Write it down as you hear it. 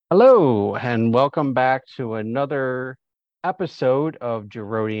Hello, and welcome back to another episode of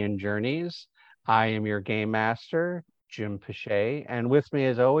Jerodian Journeys. I am your game master, Jim Pache, and with me,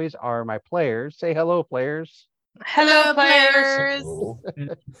 as always, are my players. Say hello, players. Hello, Hello, players.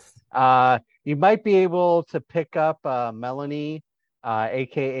 players. You might be able to pick up Melanie,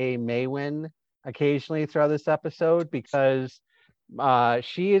 aka Maywin, occasionally throughout this episode because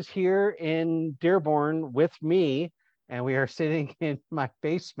she is here in Dearborn with me, and we are sitting in my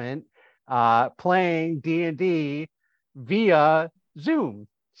basement playing D&D via Zoom.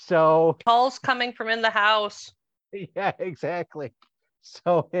 So Calls coming from in the house. yeah, exactly.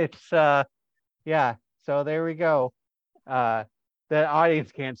 So it's yeah, so there we go. Uh the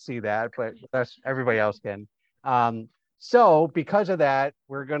audience can't see that, but that's everybody else can. Um so because of that,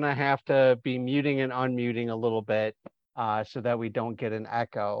 we're gonna have to be muting and unmuting a little bit so that we don't get an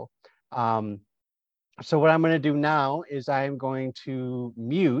echo. Um so what I'm going to do now is I am going to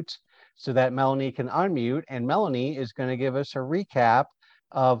mute so that Melanie can unmute, and Melanie is going to give us a recap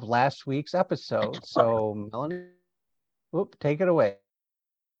of last week's episode. So Melanie, whoop, take it away.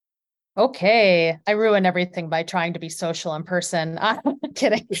 Okay, I ruin everything by trying to be social in person. I'm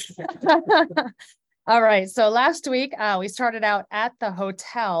kidding. All right, so last week we started out at the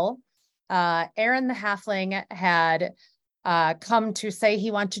hotel. Aaron the Halfling had come to say he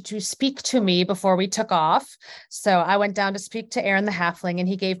wanted to speak to me before we took off. So I went down to speak to Aaron the Halfling, and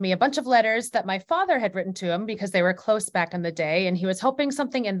he gave me a bunch of letters that my father had written to him because they were close back in the day. And he was hoping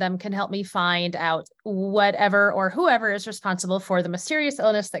something in them can help me find out whatever or whoever is responsible for the mysterious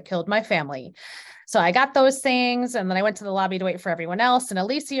illness that killed my family. So I got those things, and then I went to the lobby to wait for everyone else. And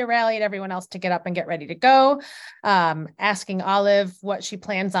Alicia rallied everyone else to get up and get ready to go, asking Olive what she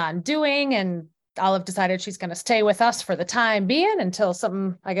plans on doing. And Olive decided she's going to stay with us for the time being until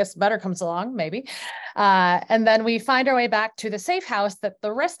something, I guess, better comes along, maybe. And then we find our way back to the safe house that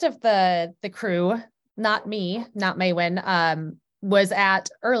the rest of the crew, not me, not Maywin, was at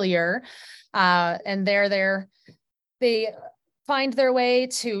earlier. And they find their way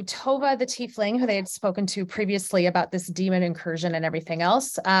to Tova the Tiefling, who they had spoken to previously about this demon incursion and everything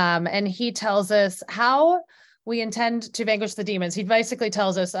else. And he tells us how we intend to vanquish the demons. He basically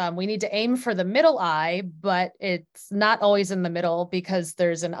tells us we need to aim for the middle eye, but it's not always in the middle because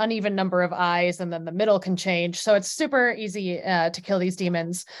there's an uneven number of eyes and then the middle can change. So it's super easy to kill these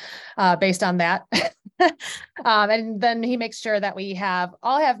demons based on that. And then he makes sure that we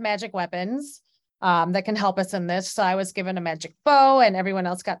all have magic weapons that can help us in this. So I was given a magic bow and everyone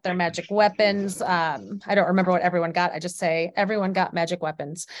else got their magic weapons. I don't remember what everyone got. I just say everyone got magic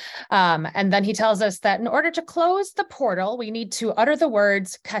weapons. And then he tells us that in order to close the portal, we need to utter the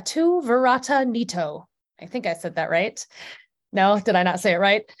words Katu Virata Nito. I think I said that right. No, did I not say it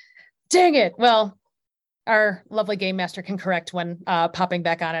right? Dang it. Well, our lovely game master can correct when popping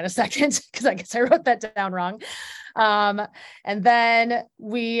back on in a second, because I guess I wrote that down wrong. And then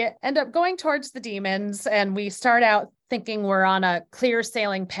we end up going towards the demons, and we start out thinking we're on a clear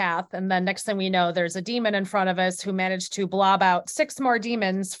sailing path. And then next thing we know, there's a demon in front of us who managed to blob out 6 more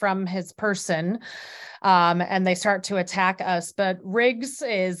demons from his person. And they start to attack us. But Riggs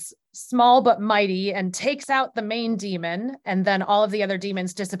is small but mighty and takes out the main demon. And then all of the other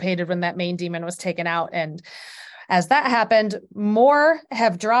demons dissipated when that main demon was taken out. And as that happened, more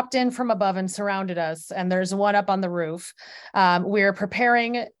have dropped in from above and surrounded us, and there's one up on the roof. We're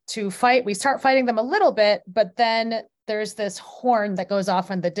preparing to fight. We start fighting them a little bit, but then there's this horn that goes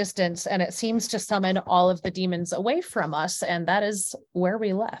off in the distance, and it seems to summon all of the demons away from us, and that is where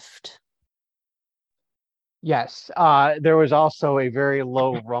we left. Yes, there was also a very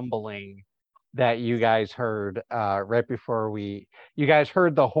low rumbling that you guys heard right before you guys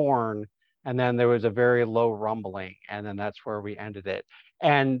heard the horn, and then there was a very low rumbling, and then that's where we ended it.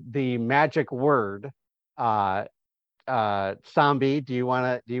 And the magic word, Sambi, do you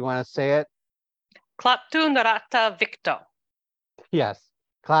wanna say it? Klaptu Narata Victo. Yes,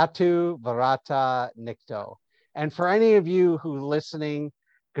 Klaatu Varata Nikto. And for any of you who listening,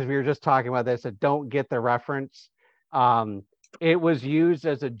 because we were just talking about this, that don't get the reference, it was used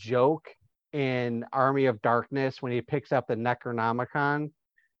as a joke in Army of Darkness when he picks up the Necronomicon.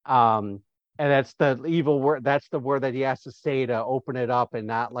 And that's the evil word. That's the word that he has to say to open it up and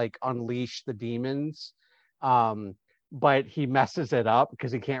not like unleash the demons. But he messes it up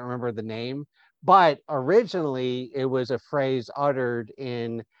because he can't remember the name. But originally, it was a phrase uttered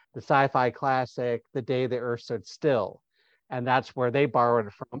in the sci-fi classic "The Day the Earth Stood Still," and that's where they borrowed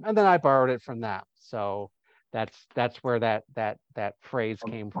it from. And then I borrowed it from them. So that's where that phrase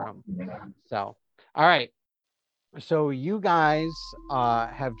came from. So, all right. So you guys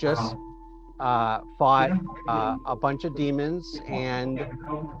have just fought a bunch of demons, and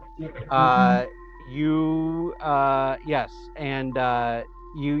you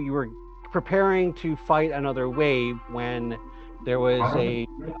were preparing to fight another wave when there was a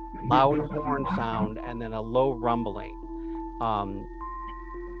loud horn sound and then a low rumbling.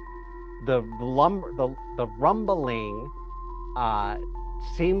 The rumbling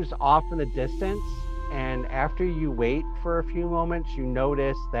seems off in the distance, and after you wait for a few moments, you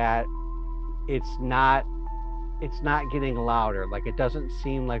notice that it's not getting louder. Like, it doesn't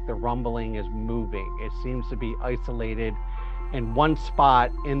seem like the rumbling is moving. It seems to be isolated in one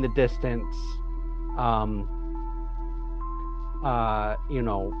spot in the distance.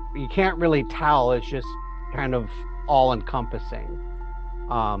 You can't really tell. It's just kind of all encompassing.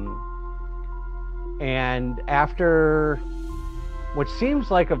 And after what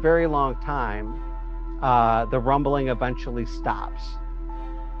seems like a very long time, the rumbling eventually stops.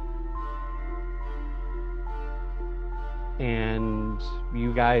 And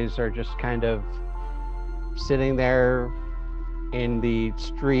you guys are just kind of sitting there in the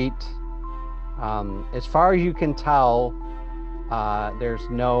street. As far as you can tell, there's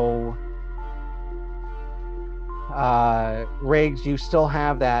no Riggs. You still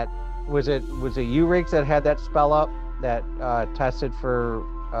have that. Was it you, Riggs, that had that spell up that tested for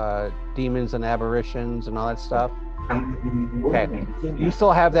demons and aberrations and all that stuff? Okay, you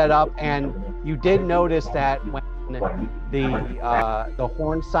still have that up, and you did notice that when the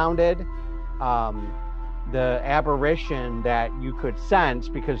horn sounded, the aberration that you could sense,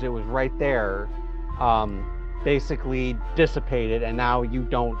 because it was right there, basically dissipated, and now you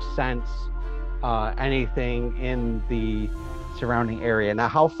don't sense anything in the surrounding area. Now,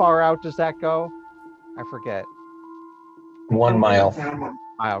 how far out does that go? I forget. 1 mile.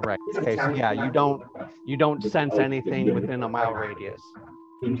 Mile, right? Okay, so yeah, you don't sense anything within a mile radius.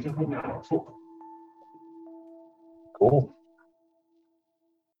 Cool.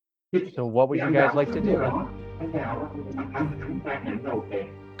 So what would you guys like to do?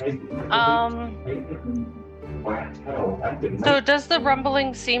 So does the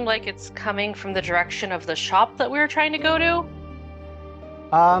rumbling seem like it's coming from the direction of the shop that we were trying to go to?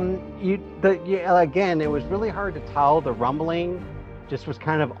 Again, it was really hard to tell. The rumbling just was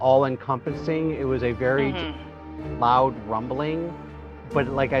kind of all encompassing. It was a very loud rumbling, but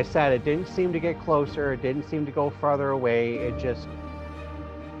like I said, it didn't seem to get closer. It didn't seem to go farther away. It just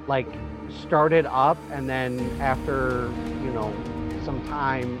like started up, and then after some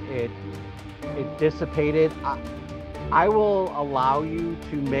time it dissipated. I will allow you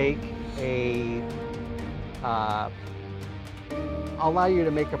to make a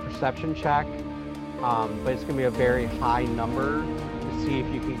perception check, but it's gonna be a very high number to see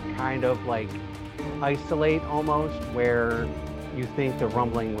if you can kind of like isolate almost where you think the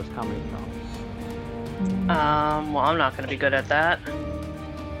rumbling was coming from. Well, I'm not going to be good at that.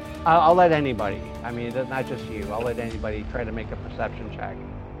 I'll let anybody. I mean, not just you. I'll let anybody try to make a perception check.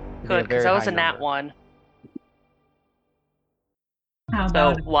 Good, because that was a nat 1. How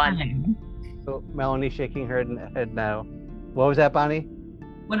about So 1. 9? So Melanie shaking her head no. What was that, Bonnie?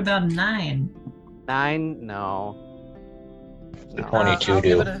 What about 9? 9? No. 22 I'll give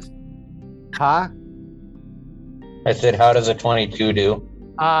do? it a- Huh? I said, how does a 22 do?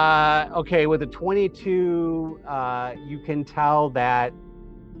 Okay, with a 22, you can tell that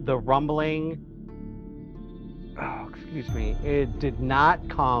the rumbling, it did not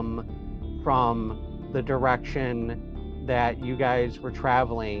come from the direction that you guys were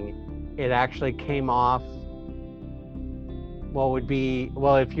traveling. It actually came off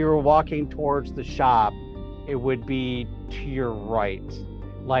if you were walking towards the shop, it would be to your right.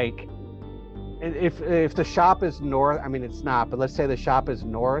 Like, if the shop is north, I mean, it's not, but let's say the shop is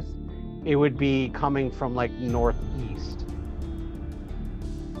north, it would be coming from like northeast.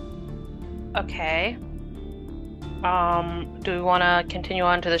 Okay. Do we want to continue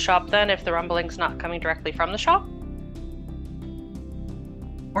on to the shop then, if the rumbling's not coming directly from the shop?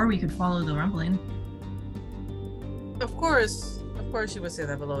 Or we could follow the rumbling. Of course you would say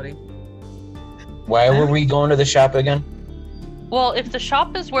that, Velody. Why were we going to the shop again? Well, if the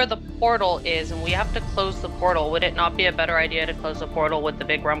shop is where the portal is and we have to close the portal, would it not be a better idea to close the portal with the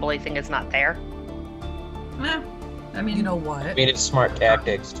big rumbly thing is not there? I mean, You know what? I mean, it's smart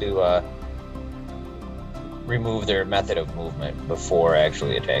tactics to remove their method of movement before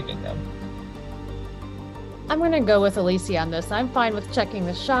actually attacking them. I'm going to go with Alicia on this. I'm fine with checking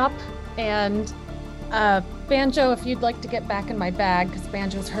the shop. And Banjo, if you'd like to get back in my bag, because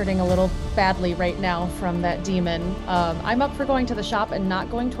Banjo's hurting a little badly right now from that demon. I'm up for going to the shop and not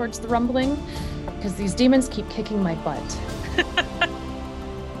going towards the rumbling, because these demons keep kicking my butt.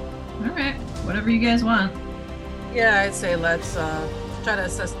 all right. Whatever you guys want. Yeah, I'd say let's try to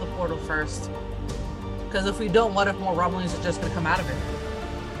assess the portal first. Because if we don't, what if more rumblings are just going to come out of it?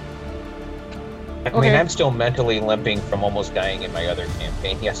 I mean, I'm still mentally limping from almost dying in my other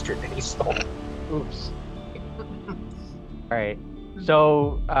campaign yesterday, so. Oops. All right.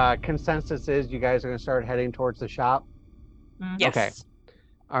 So consensus is you guys are going to start heading towards the shop. Yes. Okay.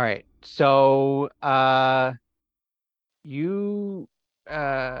 All right. So you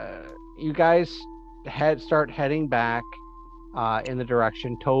guys start heading back in the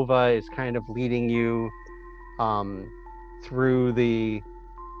direction. Tova is kind of leading you through the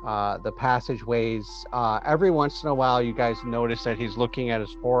passageways. Every once in a while, you guys notice that he's looking at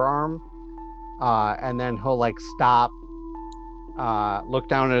his forearm, and then he'll like stop, look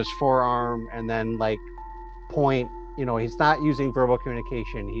down at his forearm, and then like point. You know, he's not using verbal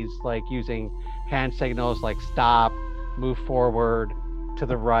communication. He's like using hand signals like stop, move forward, to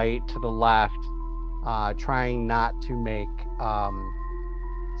the right, to the left, trying not to make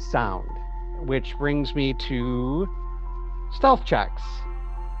sound. Which brings me to stealth checks.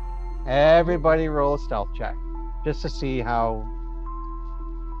 Everybody roll a stealth check just to see how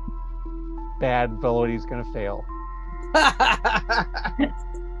bad Velodi's gonna fail. I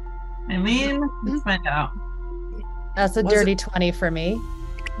mean, let's find out. That's a Was dirty it- 20 for me.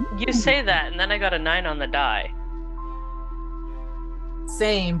 You say that, and then I got a 9 on the die.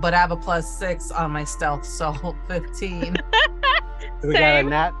 Same, but I have a +6 on my stealth, so 15. We got a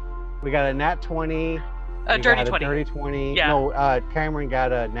nat 20. A we dirty got 20. A dirty 20. Yeah. No, Cameron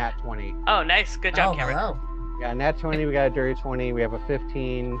got a nat 20. Oh, nice. Good job, Oh, Cameron. hello. Yeah, nat 20. We got a dirty 20. We have a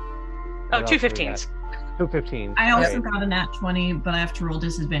 15. Oh, What two else do we 15s. got? Two 15s. I also Right. got a nat 20, but I have to roll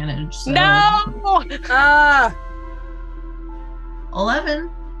disadvantage. So No! Ah! 11.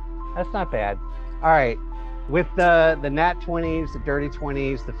 That's not bad. All right. With the nat 20s, the dirty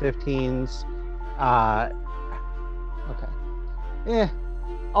 20s, the 15s, okay. Yeah.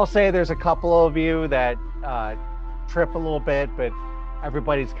 I'll say there's a couple of you that trip a little bit, but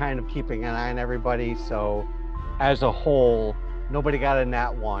everybody's kind of keeping an eye on everybody. So as a whole, nobody got a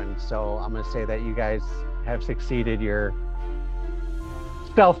nat 1. So I'm going to say that you guys have succeeded your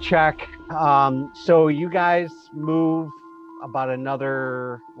stealth check. So you guys move about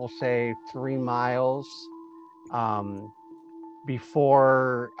another, we'll say 3 miles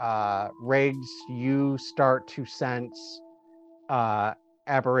before Riggs, you start to sense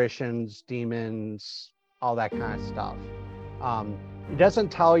aberrations, demons, all that kind of stuff. It doesn't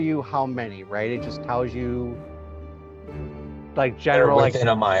tell you how many, right? It just tells you like They're general, like within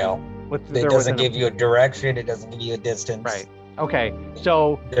a mile. It doesn't give you a direction. It doesn't give you a distance. Right. Okay.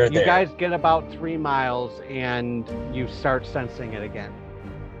 So They're you there. guys get about 3 miles and you start sensing it again.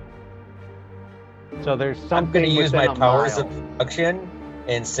 So there's I'm something going to use my within a powers mile. of seduction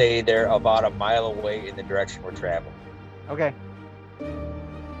and say they're about a mile away in the direction we're traveling. Okay.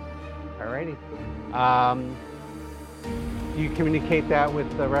 Alrighty. You communicate that with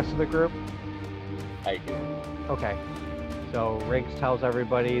the rest of the group? I do. Okay. So Riggs tells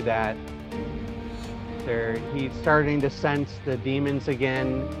everybody that he's starting to sense the demons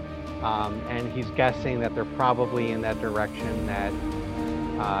again, and he's guessing that they're probably in that direction that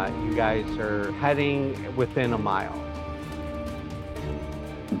you guys are heading within a mile.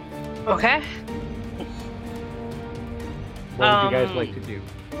 Okay. What would you guys like to do?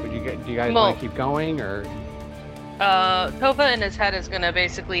 Do you guys well- want to keep going, or? Tova in his head is going to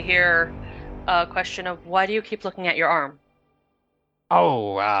basically hear a question of, why do you keep looking at your arm?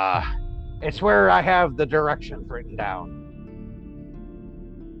 Oh, it's where I have the directions written down.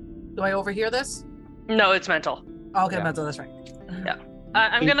 Do I overhear this? No, it's mental. Oh, okay, Yeah. mental, that's right.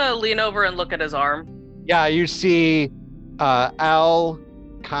 I'm going to lean over and look at his arm. Yeah, you see L,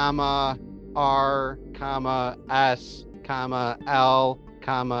 comma, R, comma, S, comma, L,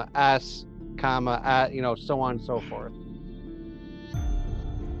 comma, S, comma, so on and so forth.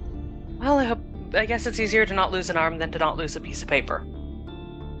 Well, I guess it's easier to not lose an arm than to not lose a piece of paper.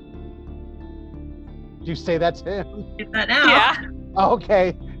 Did you say that's him? Get that now. Yeah. Oh,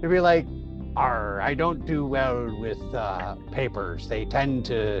 okay. It'd be like, I don't do well with papers. They tend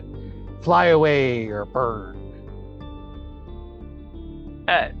to fly away or burn.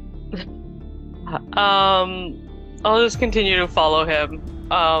 I'll just continue to follow him.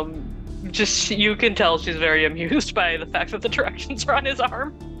 Just you can tell she's very amused by the fact that the directions are on his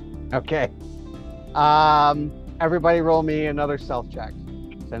arm. Okay. Everybody roll me another stealth check.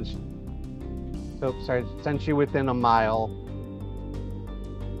 Since you're within a mile.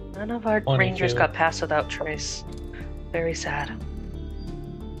 None of our 22. rangers got past without trace. Very sad.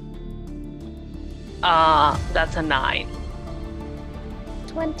 That's a 9.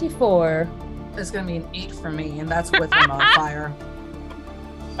 24. It's gonna be an 8 for me, and that's with a modifier.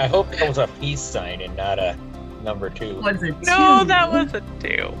 I hope that was a peace sign and not a number 2. Was it No, 2? that was a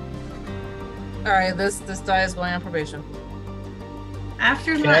 2. All right, this die is going on probation.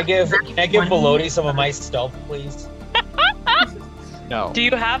 After Can I give that 20 Velody some of my stealth, please? No. Do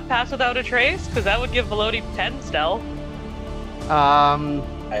you have Pass Without a Trace? Because that would give Velody 10 stealth.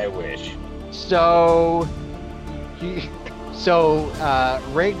 I wish. So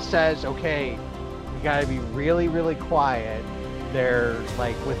Riggs says, okay, we gotta be really, really quiet. They're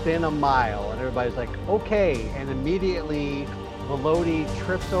like within a mile, and everybody's like, okay. And immediately Velody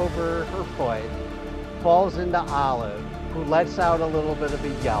trips over her foot, falls into Olive, who lets out a little bit of a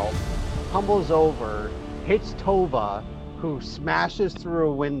yelp, tumbles over, hits Tova, who smashes through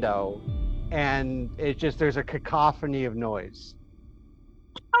a window, and there's a cacophony of noise.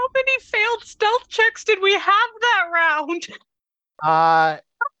 How many failed stealth checks did we have that round?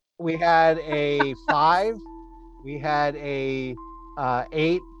 We had a 5, we had a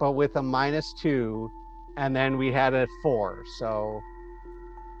 8, but with a -2, and then we had a 4. So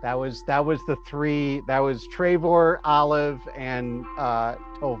that was the 3. That was Trevor, Olive, and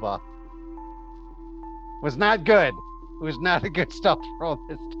Tova. Was not good. It was not a good stealth roll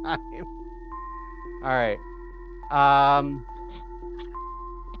this time. All right.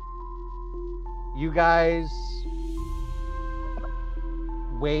 You guys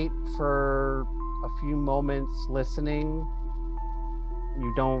wait for a few moments listening.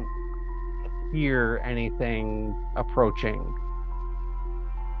 You don't hear anything approaching.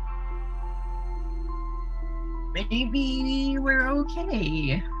 Maybe we're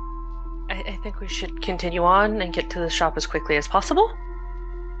okay. I think we should continue on and get to the shop as quickly as possible.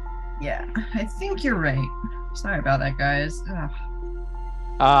 Yeah, I think you're right. Sorry about that, guys. Ugh.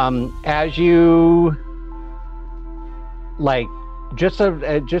 As you just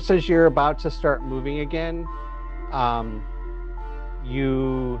as you're about to start moving again,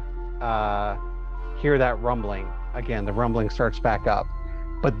 you hear that rumbling again. The rumbling starts back up,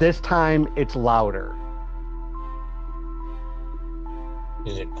 but this time it's louder.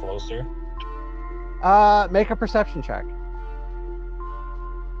 Is it closer? Make a perception check.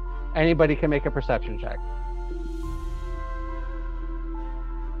 Anybody can make a perception check.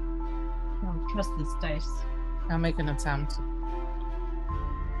 I don't trust this dice. I'll make an attempt.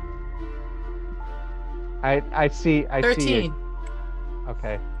 I see 13.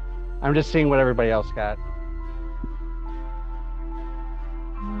 Okay. I'm just seeing what everybody else got.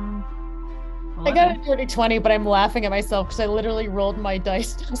 I got a dirty 20, but I'm laughing at myself because I literally rolled my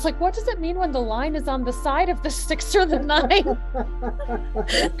dice. I was like, what does it mean when the line is on the side of the 6 or the 9?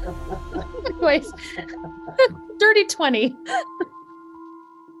 Anyways, dirty 20.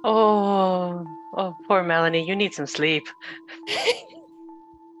 Oh, poor Melanie. You need some sleep.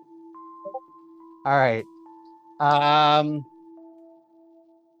 All right.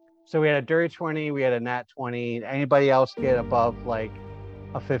 So we had a dirty 20, we had a nat 20. Anybody else get above like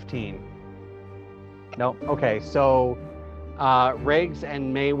a 15? No. Okay. So Riggs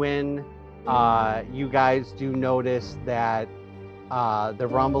and Maywin, you guys do notice that the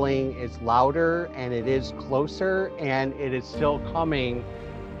rumbling is louder and it is closer, and it is still coming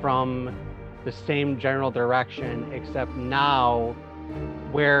from the same general direction, except now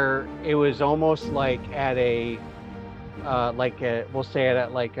where it was almost like at a we'll say it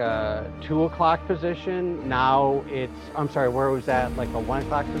at like a 2 o'clock position. Now it's, I'm sorry, where it was at like a 1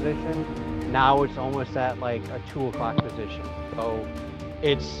 o'clock position. Now it's almost at like a 2 o'clock position. So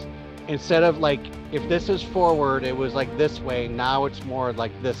it's, instead of like, if this is forward, it was like this way. Now it's more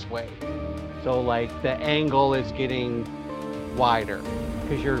like this way. So like the angle is getting wider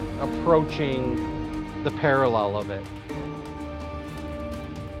because you're approaching the parallel of it.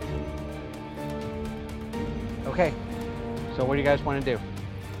 Okay. So what do you guys want to do?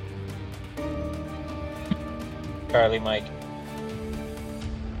 Charlie, Mike.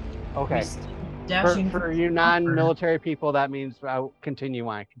 Okay. Dashing For you non-military people, that means I'll continue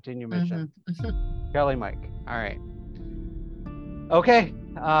mission. Kelly, Mike. All right. Okay.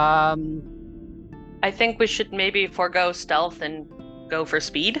 I think we should maybe forego stealth and go for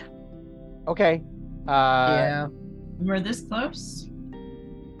speed. Okay. Yeah. We're this close.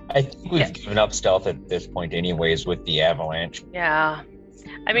 I think we've given up stealth at this point anyways with the avalanche. Yeah.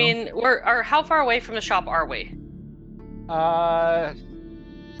 I mean, how far away from the shop are we?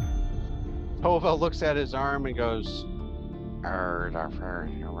 Tova looks at his arm and goes,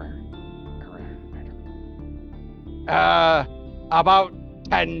 about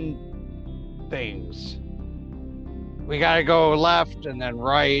 10 things. We gotta go left and then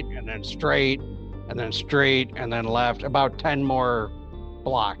right and then straight and then straight and then left. About 10 more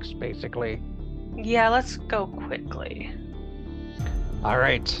blocks, basically. Yeah, let's go quickly. All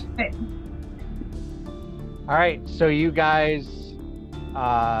right. Okay. All right. So you guys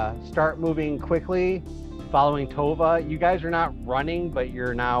start moving quickly, following Tova. You guys are not running, but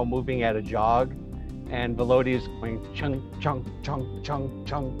you're now moving at a jog. And Volody is going chung, chung, chung, chung,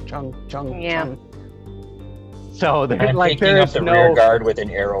 chung, chung, chung, Yeah. chung. So I'm there's like picking up there's the no. rear guard with an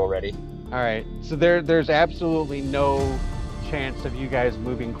arrow ready. All right. So there's absolutely no chance of you guys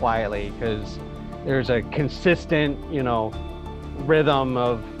moving quietly because there's a consistent, rhythm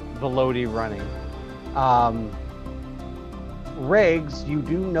of Volody running. Riggs, you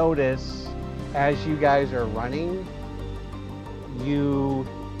do notice as you guys are running, you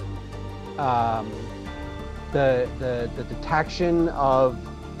the detection of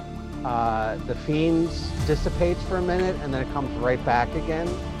the fiends dissipates for a minute and then it comes right back again.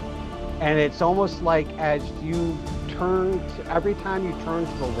 And it's almost like as you every time you turn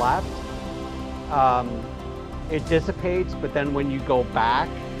to the left, it dissipates, but then when you go back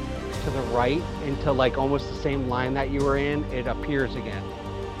to the right into like almost the same line that you were in, it appears again.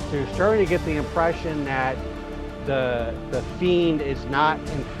 So you're starting to get the impression that the fiend is not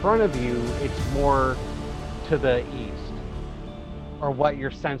in front of you, it's more to the east. Or what you're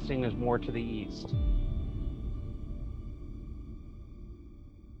sensing is more to the east.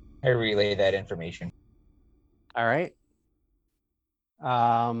 I relay that information. All right.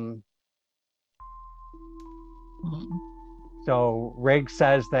 So Rigg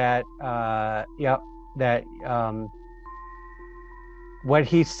says that, what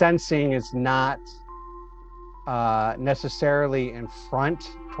he's sensing is not necessarily in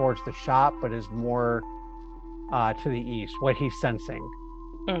front towards the shop, but is more to the east, what he's sensing.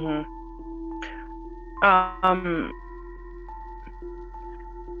 Mm-hmm.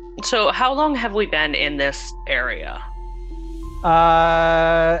 So how long have we been in this area?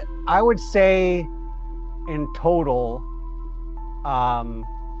 I would say in total,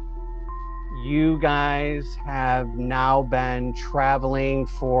 you guys have now been traveling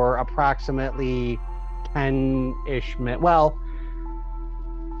for approximately 10-ish minutes. Well,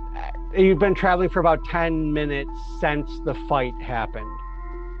 you've been traveling for about 10 minutes since the fight happened.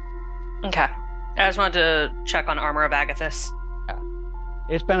 Okay. I just wanted to check on Armor of Agathis.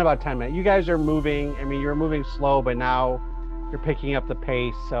 It's been about 10 minutes. You guys are moving. I mean, you're moving slow, but now you're picking up the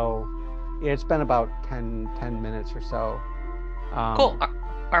pace. So it's been about 10 minutes or so. Cool.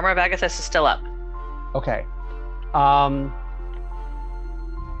 Armor of Agathis is still up. Okay.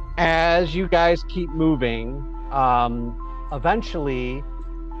 As you guys keep moving, eventually,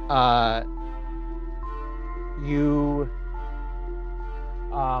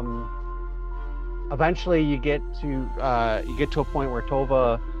 you get to a point where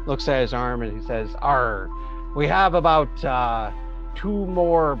Tova looks at his arm and he says, "Arr, we have about 2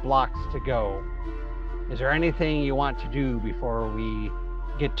 more blocks to go. Is there anything you want to do before we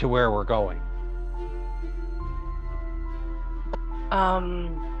get to where we're going?"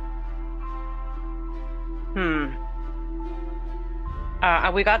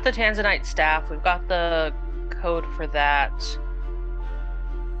 We got the Tanzanite staff. We've got the code for that.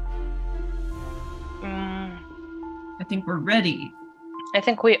 I think we're ready. I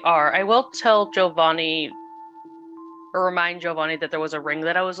think we are. I will tell Giovanni, or remind Giovanni that there was a ring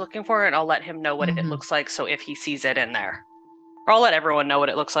that I was looking for, and I'll let him know what it looks like, so if he sees it in there. Or I'll let everyone know what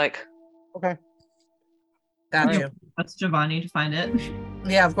it looks like. Okay. Got you. That's Giovanni to find it.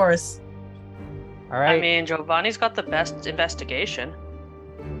 Yeah, of course. All right. I mean, Giovanni's got the best investigation.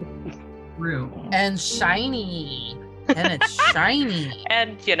 True. And shiny. And it's shiny.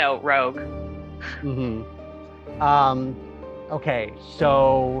 And, rogue. Mm-hmm. Okay,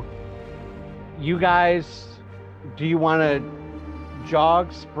 so you guys, do you want to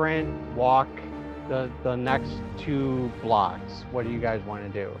jog, sprint, walk the next 2 blocks? What do you guys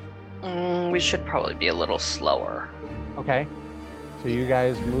want to do? We should probably be a little slower. Okay, so you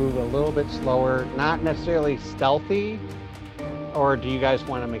guys move a little bit slower, not necessarily stealthy, or do you guys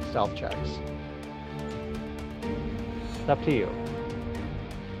want to make stealth checks? It's up to you.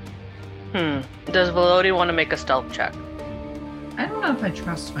 Does Volody want to make a stealth check? I don't know if I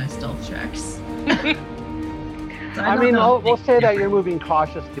trust my stealth checks. I mean, we'll say that you're moving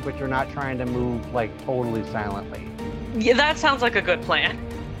cautiously, but you're not trying to move like totally silently. Yeah, that sounds like a good plan.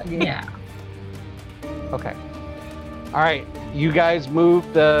 Yeah. Okay. All right. You guys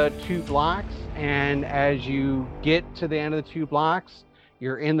move the 2 blocks, and as you get to the end of the 2 blocks,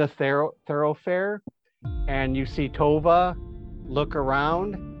 you're in the thoroughfare, and you see Tova look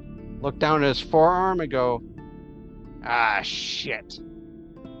around, look down at his forearm, and go, "Ah, shit.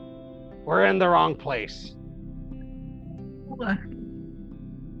 We're in the wrong place.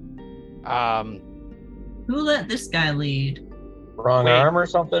 Who let this guy lead? Wrong Wait. arm or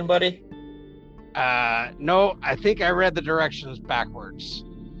something, buddy? No, I think I read the directions backwards.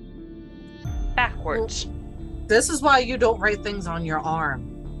 Backwards. This is why you don't write things on your arm.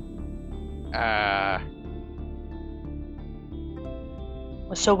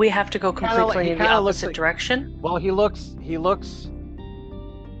 So we have to go completely he in the kinda looks opposite like- direction? Well, he looks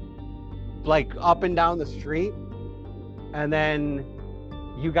like up and down the street, and then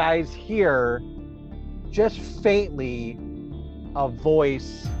you guys hear just faintly a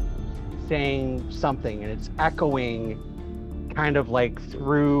voice saying something, and it's echoing kind of like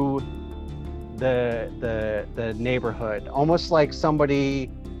through the neighborhood, almost like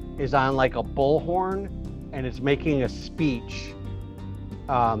somebody is on like a bullhorn and is making a speech.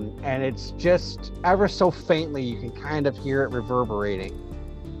 And it's just ever so faintly, you can kind of hear it reverberating.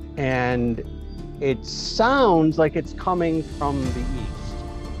 And it sounds like it's coming from the east.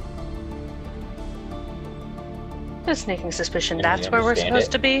 A sneaking suspicion Can we that's where we're understand supposed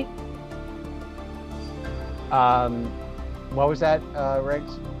it? to be. What was that,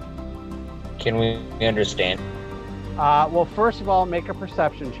 Riggs? Can we understand? Well, first of all, make a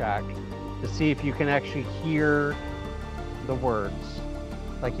perception check to see if you can actually hear the words.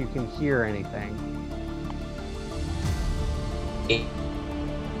 Like you can hear anything.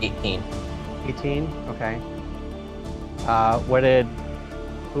 18. 18? Okay. What did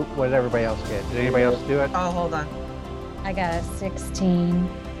everybody else get? Did anybody else do it? Oh, hold on. I got a 16. You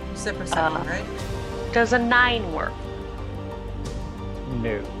said perception, right? Does a 9 work?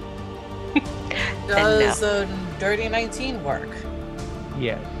 No. Does a dirty 19 work?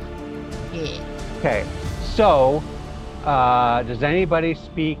 Yes. Yeah. Okay. So, does anybody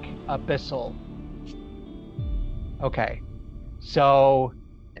speak Abyssal? Okay. So,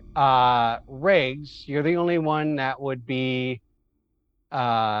 Riggs, you're the only one that would be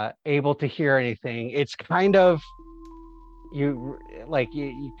able to hear anything. It's kind of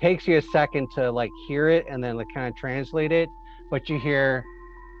it takes you a second to like hear it and then like kind of translate it, but you hear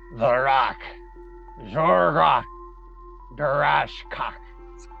the rock, Zorga, Durashkak,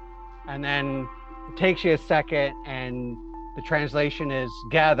 and then it takes you a second, and the translation is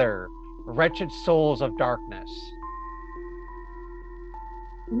gather, wretched souls of darkness.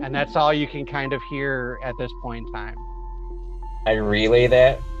 And that's all you can kind of hear at this point in time. I relay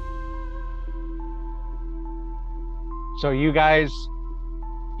that. So you guys,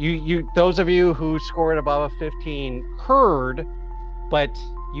 you those of you who scored above a 15 heard, but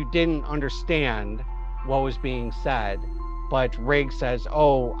you didn't understand what was being said. But Riggs says,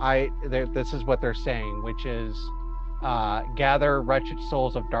 "Oh, this is what they're saying, which is gather wretched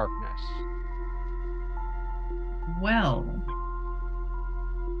souls of darkness." Well,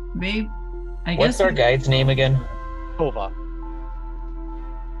 maybe I What's guess our guide's name again? Tova.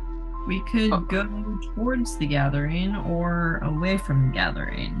 we could go towards the gathering or away from the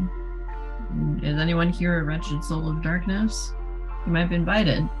gathering. Is anyone here a wretched soul of darkness? You might be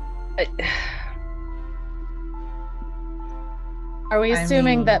invited. Are we I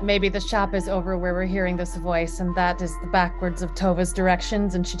assuming mean- that maybe the shop is over where we're hearing this voice and that is the backwards of Tova's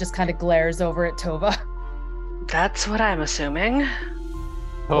directions and she just kind of glares over at Tova? That's what I'm assuming.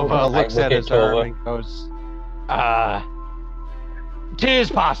 Tova I looks look at at his arm Tova. and goes,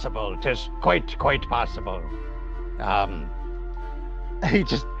 "'Tis possible. 'Tis quite possible."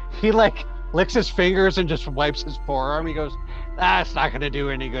 He like licks his fingers and just wipes his forearm. He goes, "That's not gonna do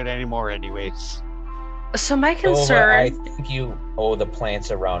any good anymore, anyways." So my Tova, concern. I think you owe the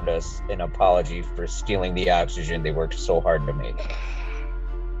plants around us an apology for stealing the oxygen they worked so hard to make.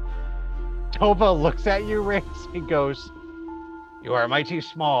 Tova looks at you, Riggs, and goes, "You are mighty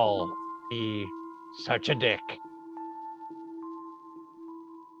small. Be such a dick."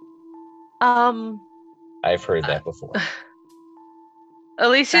 I've heard that before.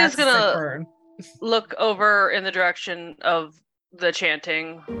 Alicia's That's a sick gonna word. look over in the direction of the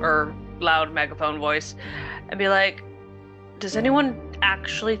chanting or loud megaphone voice and be like, does anyone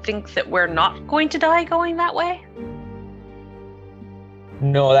actually think that we're not going to die going that way?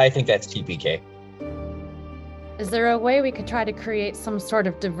 No, I think that's TPK. Is there a way we could try to create some sort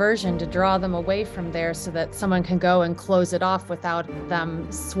of diversion to draw them away from there so that someone can go and close it off without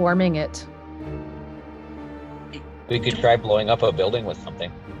them swarming it? We could try blowing up a building with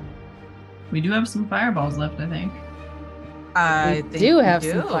something. We do have some fireballs left, I think. I We think do we have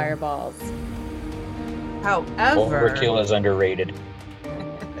do. some fireballs. However, Overkill is underrated.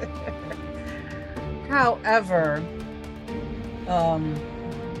 However,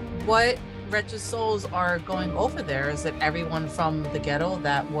 what wretched souls are going over there? Is it everyone from the ghetto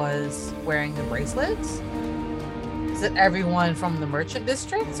that was wearing the bracelets? Is it everyone from the merchant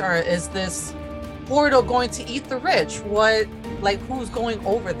districts, or is this portal going to eat the rich? Who's going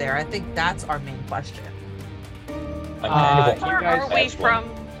over there? I think that's our main question. I'm kind of How okay far with are we this one. from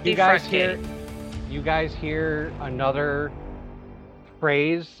the front gate? You guys hear another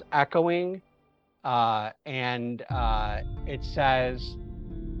phrase echoing, and it says,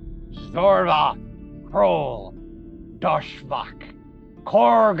 Zorva, Kroll, Doshvak,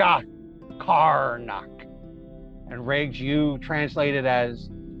 Korga, Karnak. And Riggs, you translate it as,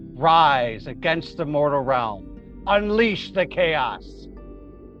 rise against the mortal realm, unleash the chaos.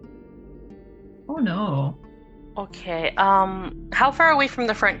 Oh no. Okay. How far away from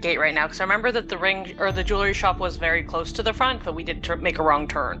the front gate right now? Because I remember that the ring or the jewelry shop was very close to the front, but we did make a wrong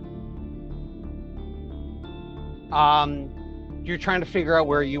turn. You're trying to figure out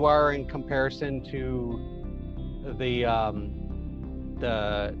where you are in comparison to the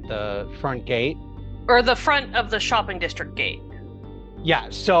front gate. Or the front of the shopping district gate.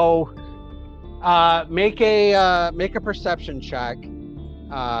 Yeah. So, make a perception check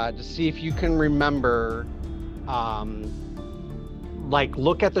to see if you can remember.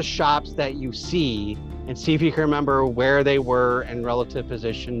 Look at the shops that you see and see if you can remember where they were in relative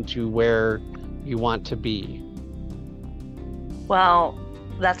position to where you want to be. Well,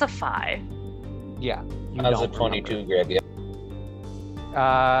 that's a 5. Yeah. How's a 22 grab you?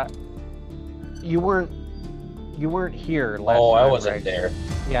 You weren't here last time. Oh, I wasn't Riggs. there.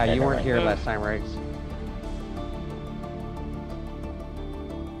 Yeah, you Never weren't mind. here last time, Riggs.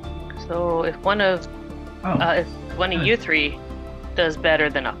 So if one of you three does better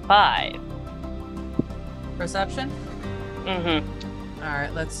than a 5. Perception? Mm-hmm. All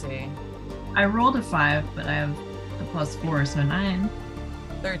right, let's see. I rolled a 5, but I have a +4, so 9.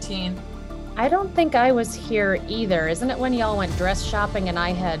 13. I don't think I was here either. Isn't it when y'all went dress shopping and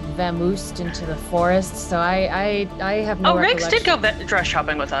I had vamoosed into the forest? So I have no Riggs did go recollection. dress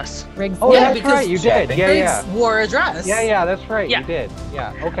shopping with us. Riggs Oh, did. that's because right. You did. Yeah, Riggs yeah. wore a dress. Yeah, that's right. Yeah. You did.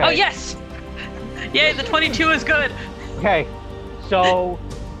 Yeah. Okay. Oh yes! Yay, the 22 is good. Okay. So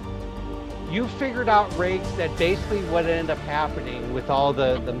you figured out, Riggs, that basically what ended up happening with all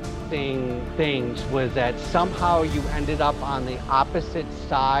the things was that somehow you ended up on the opposite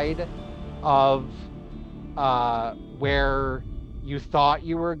side of where you thought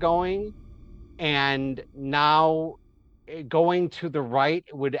you were going, and now going to the right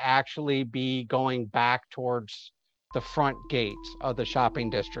would actually be going back towards the front gate of the shopping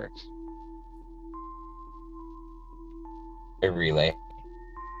district. A relay.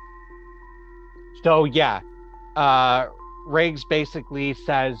 So yeah, Riggs basically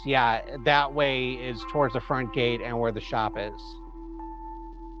says, yeah, that way is towards the front gate and where the shop is.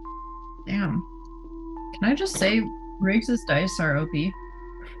 Damn. Can I just say Riggs's dice are OP?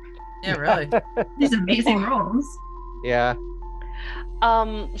 Yeah, really. These amazing rolls. Yeah,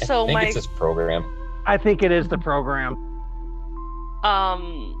 So I think my it's this program. I think it is the program.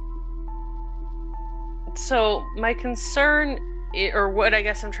 So my concern, or what I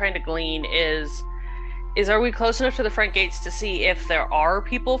guess I'm trying to glean is are we close enough to the front gates to see if there are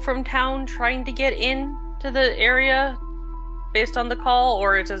people from town trying to get in to the area based on the call,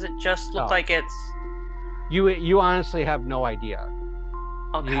 or does it just look No. like it's You honestly have no idea.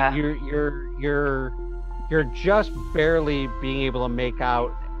 okay? You're just barely being able to make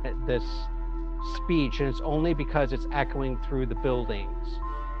out this speech, and it's only because it's echoing through the buildings.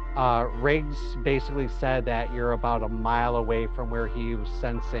 Riggs basically said that you're about a mile away from where he was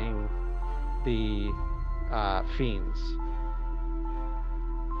sensing the fiends.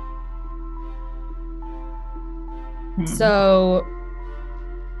 So,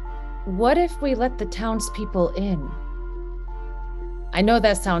 what if we let the townspeople in? I know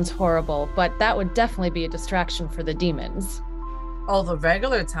that sounds horrible, but that would definitely be a distraction for the demons. Oh, the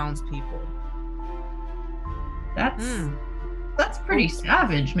regular townspeople. That's pretty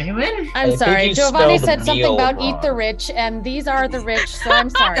savage, Maywin. I'm think sorry, you Giovanni spelled said something meal about wrong. eat the rich, and these are the rich, so I'm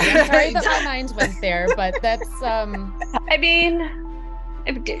sorry. I'm sorry that my mind went there, but that's I mean,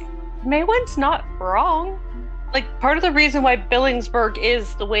 Maywin's not wrong. Like, part of the reason why Billingsburg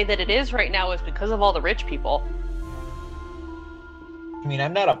is the way that it is right now is because of all the rich people. I mean,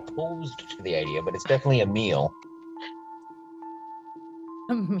 I'm not opposed to the idea, but it's definitely a meal.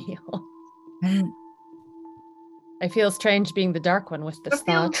 a meal. I feel strange being the dark one with this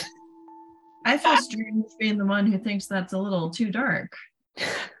thought. I feel strange being the one who thinks that's a little too dark.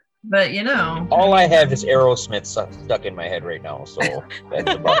 But you know. All I have is Aerosmith stuck in my head right now, so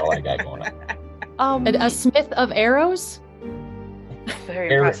that's about all I got going on. A smith of arrows?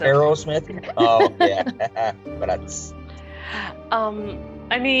 Very impressive. Aerosmith? Oh, yeah. But that's...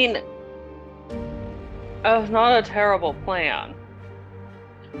 I mean, it's not a terrible plan.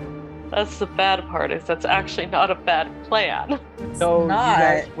 That's the bad part, is that's actually not a bad plan. So not. you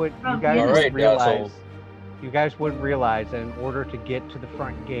guys would Alright, realize you guys would realize that in order to get to the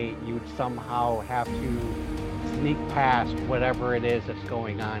front gate, you would somehow have to sneak past whatever it is that's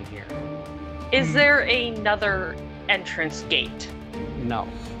going on here. Is there another entrance gate? No.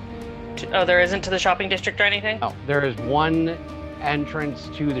 Oh, there isn't to the shopping district or anything? No, there is one entrance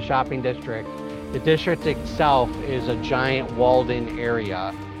to the shopping district. The district itself is a giant walled-in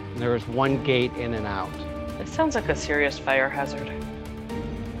area. And there is one gate in and out. This sounds like a serious fire hazard.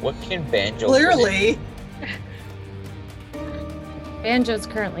 What can Banjo Clearly. Banjo's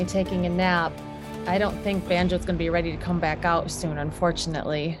currently taking a nap. I don't think Banjo's gonna be ready to come back out soon,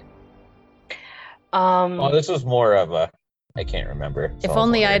 unfortunately. Oh, this was more of a, I can't remember. If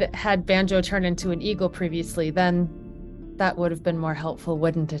only I'd had Banjo turn into an eagle previously, then that would have been more helpful,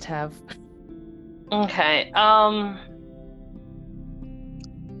 wouldn't it have? Okay.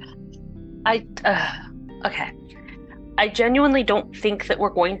 Okay. I genuinely don't think that we're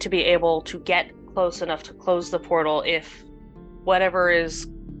going to be able to get close enough to close the portal if whatever is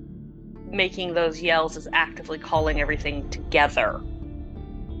making those yells is actively calling everything together.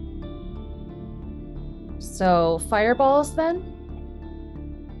 So, fireballs then?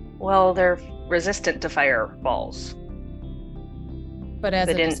 Well, they're resistant to fireballs. But as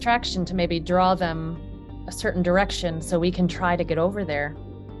They a didn't- distraction to maybe draw them a certain direction so we can try to get over there.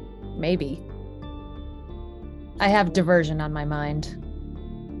 Maybe. I have diversion on my mind.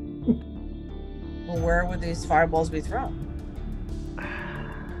 Well, where would these fireballs be thrown?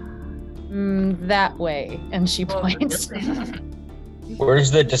 That way. And she points.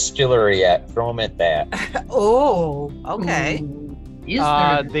 Where's the distillery at? Throw them at that. Oh, okay. Is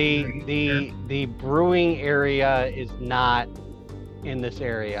there The brewing area is not in this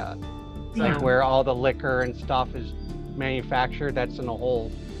area. Like where all the liquor and stuff is manufactured, that's in a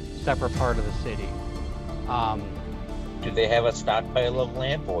whole separate part of the city. Do they have a stockpile of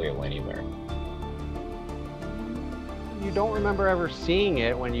lamp oil anywhere? You don't remember ever seeing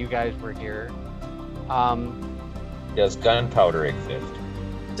it when you guys were here. Does gunpowder exist?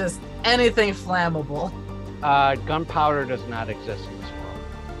 Just anything flammable. Gunpowder does not exist in this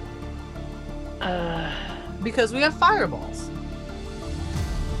world. Because we have fireballs.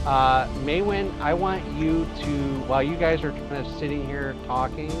 Maywin, I want you to, while you guys are kind of sitting here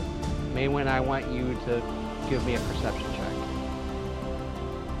talking, Maywin, I want you to give me a perception check.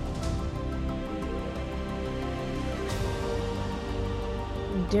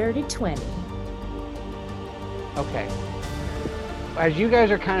 Dirty 20. Okay. As you guys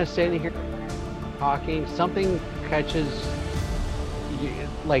are kind of sitting here talking, something catches you,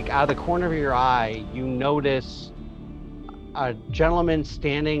 like out of the corner of your eye, you notice a gentleman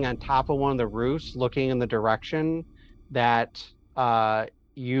standing on top of one of the roofs looking in the direction that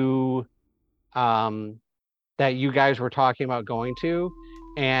you guys were talking about going to,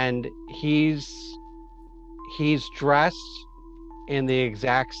 and he's dressed in the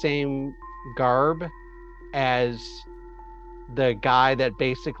exact same garb as the guy that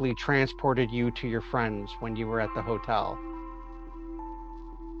basically transported you to your friends when you were at the hotel.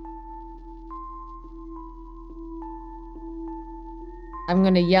 I'm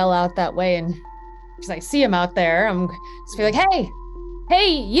gonna yell out that way, and because I see him out there, I'm just be like,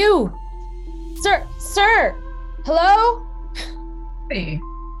 hey, you, sir, hello? Hey,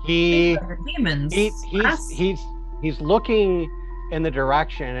 He demons. he's looking in the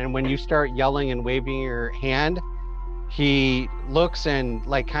direction, and when you start yelling and waving your hand, he looks and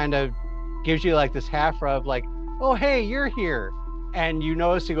like kind of gives you like this half rub, like, oh hey, you're here. And you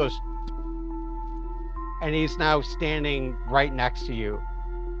notice he goes, and he's now standing right next to you,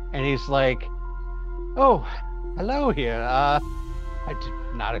 and he's like, oh, hello here. I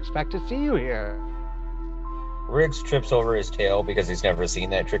did not expect to see you here. Riggs trips over his tail because he's never seen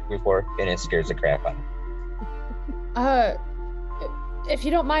that trick before, and it scares the crap out of him. If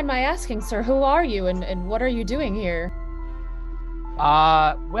you don't mind my asking, sir, who are you and what are you doing here?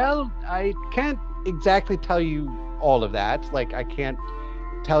 Well, I can't exactly tell you all of that. Like, I can't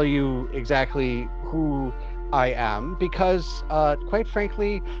tell you exactly who I am because, quite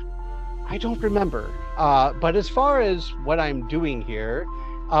frankly, I don't remember. But as far as what I'm doing here,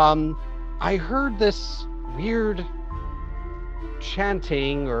 I heard this weird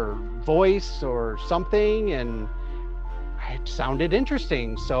chanting or voice or something, and it sounded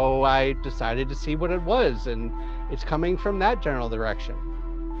interesting, so I decided to see what it was, and it's coming from that general direction.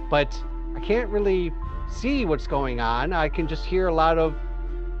 But I can't really see what's going on. I can just hear a lot of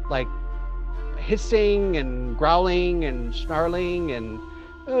like hissing and growling and snarling, and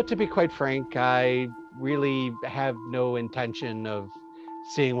to be quite frank, I really have no intention of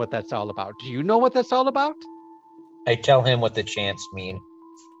seeing what that's all about. Do you know what that's all about? I tell him what the chants mean.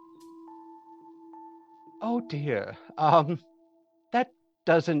 Oh dear. That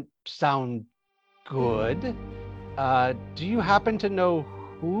doesn't sound good. Do you happen to know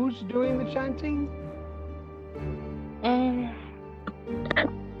who's doing the chanting?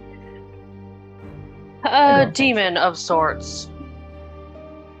 A demon of sorts.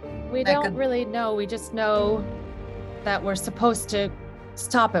 We don't really know. We just know that we're supposed to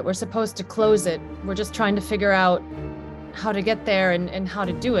stop it. We're supposed to close it. We're just trying to figure out how to get there and how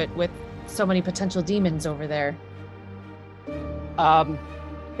to do it with so many potential demons over there.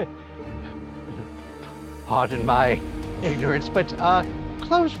 Pardon my ignorance, but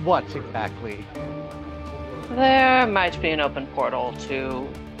close what exactly? There might be an open portal to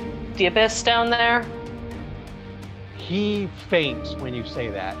the abyss down there. He faints when you say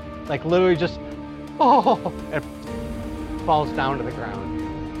that. Like literally just, and falls down to the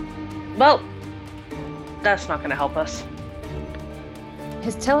ground. Well, that's not going to help us.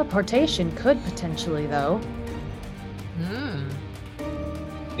 His teleportation could potentially, though.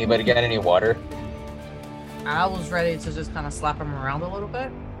 Anybody got any water? I was ready to just kind of slap him around a little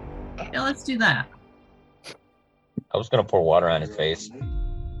bit. Yeah, let's do that. I was gonna pour water on his face.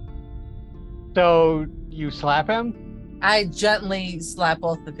 So you slap him? I gently slap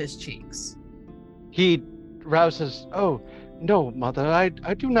both of his cheeks. He rouses, oh, no, mother, I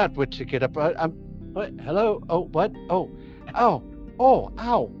do not wish to get up. What? Hello? Oh, what? Oh, ow. Oh,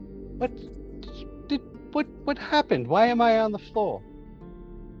 ow. What happened? Why am I on the floor?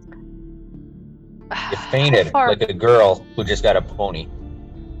 You fainted like a girl who just got a pony.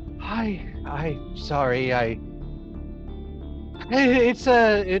 Sorry, it's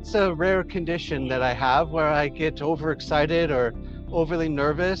a rare condition that I have where I get overexcited or overly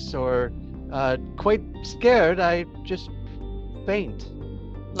nervous or quite scared. I just faint.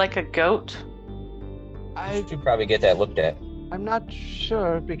 Like a goat? You should probably get that looked at. I'm not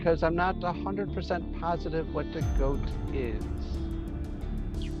sure because I'm not 100% positive what the goat is.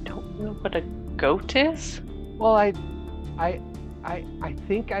 You don't know what a goat is? Well, I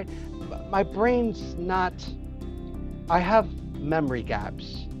think my brain's not. I have memory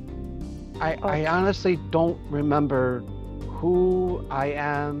gaps. I honestly don't remember who I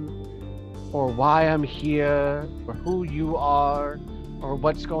am, or why I'm here, or who you are, or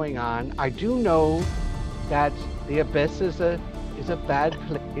what's going on. I do know that the abyss is a bad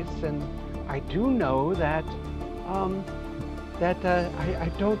place, and I do know that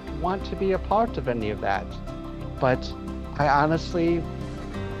I don't want to be a part of any of that. But I honestly,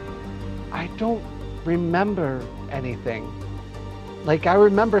 I don't remember anything. Like, I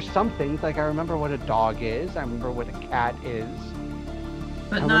remember some things, like I remember what a dog is, I remember what a cat is.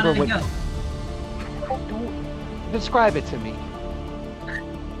 But not a goat. Don't describe it to me.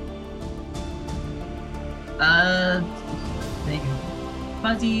 They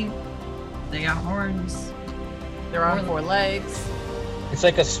fuzzy, they got horns. They're on 4 legs. It's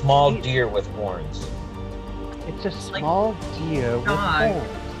like a small deer with horns. It's a small deer with horns.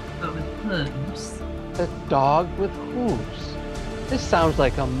 But with hooves. A dog with hooves. This sounds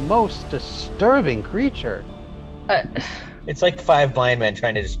like a most disturbing creature. It's like 5 blind men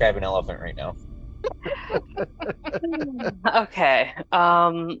trying to describe an elephant right now. Okay.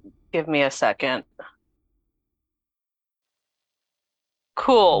 Give me a second.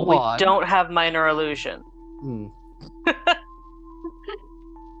 Cool. We don't have minor illusion.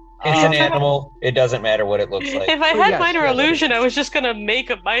 It's an animal. It doesn't matter what it looks like. If I had minor illusion, I was just gonna make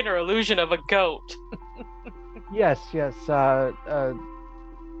a minor illusion of a goat. Yes.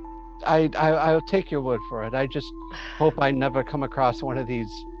 I'll take your word for it. I just hope I never come across one of these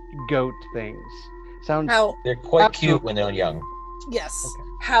goat things. They're quite cute when they're young. Yes. Okay.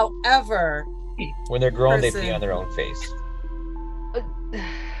 However, when they're grown, they pee on their own face.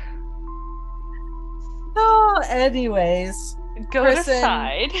 Oh, anyways. Goat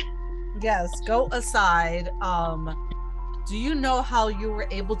aside. Yes, goat aside. Do you know how you were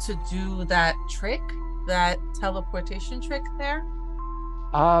able to do that trick? That teleportation trick there?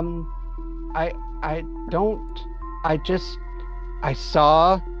 I don't. I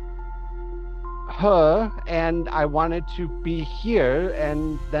saw her and I wanted to be here,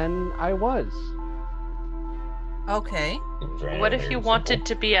 and then I was. Okay. What if you wanted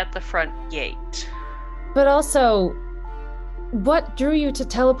to be at the front gate? But also, what drew you to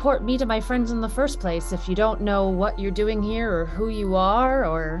teleport me to my friends in the first place if you don't know what you're doing here or who you are,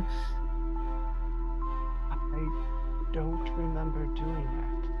 or... I don't remember doing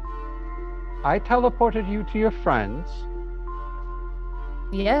that. I teleported you to your friends.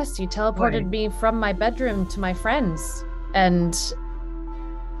 Yes, you teleported me from my bedroom to my friends, and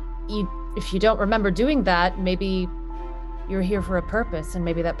if you don't remember doing that, maybe you're here for a purpose, and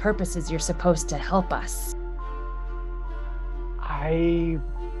maybe that purpose is you're supposed to help us.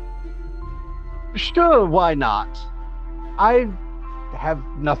 Sure, why not? I have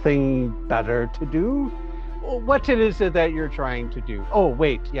nothing better to do. What is it that you're trying to do? Oh,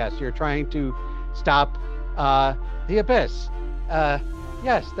 wait, yes, you're trying to stop the abyss.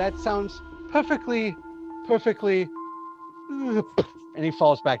 Yes, that sounds perfectly, and he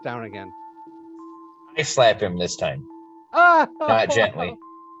falls back down again. I slap him this time. Ah! Not gently.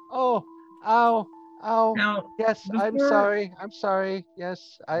 Oh, ow, ow. Now, Yes, I'm before- sorry.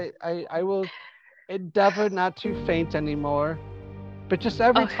 Yes, I will endeavor not to faint anymore. But just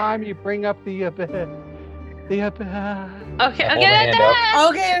every Okay. time you bring up the abyss. Okay, I hold my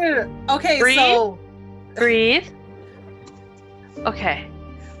okay, hand up. Okay, Breathe. so breathe. Okay.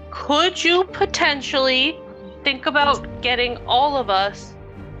 Could you potentially think about getting all of us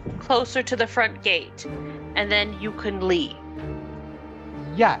closer to the front gate, and then you can leave?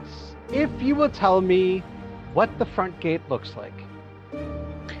 Yes, if you will tell me what the front gate looks like.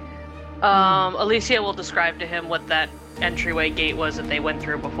 Alicia will describe to him what that entryway gate was that they went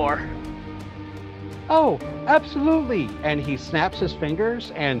through before. Oh, absolutely. And he snaps his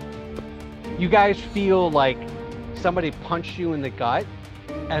fingers, and you guys feel like somebody punched you in the gut,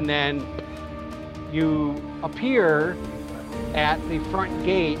 and then you appear at the front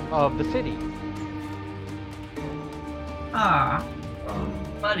gate of the city.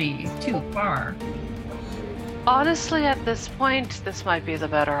 Buddy, too far. Honestly, at this point, this might be the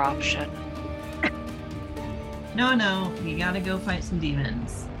better option. No, we gotta go fight some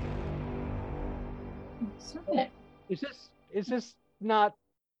demons. Is this not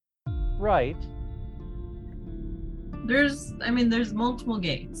right? There's multiple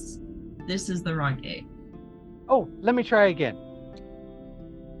gates. This is the wrong gate. Oh, let me try again.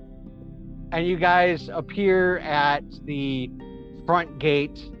 And you guys appear at the front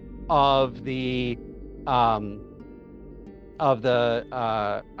gate of the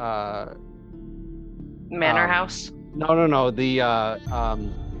Manor house. No, the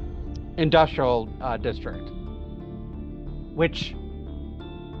industrial district, which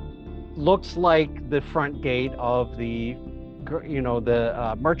looks like the front gate of the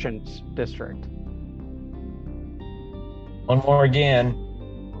merchants district. One more again.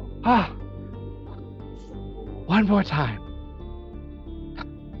 One more time.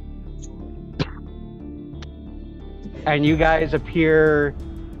 And you guys appear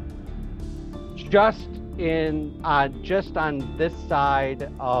just on this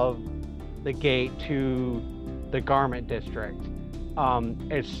side of the gate to the garment district.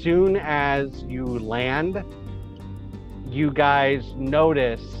 As soon as you land, you guys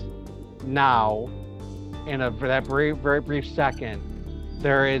notice now, for that very brief second,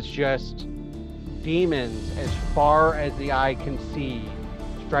 there is just demons as far as the eye can see,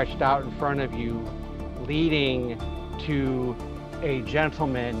 stretched out in front of you, leading to a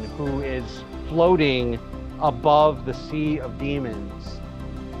gentleman who is floating above the sea of demons.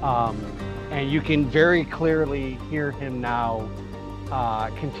 And you can very clearly hear him now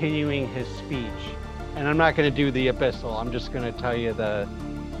continuing his speech. And I'm not going to do the abyssal. I'm just going to tell you the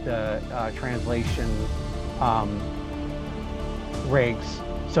translation rigs.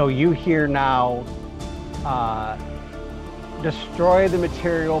 So you hear now, destroy the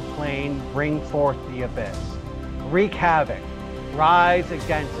material plane, bring forth the abyss. Wreak havoc, rise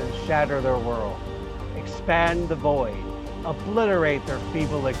against and shatter their world. Expand the void, obliterate their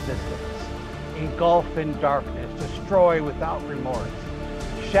feeble existence. Engulf in darkness, destroy without remorse.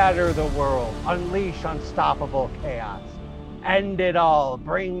 Shatter the world, unleash unstoppable chaos. End it all,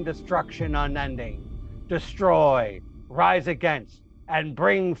 bring destruction unending. Destroy, rise against, and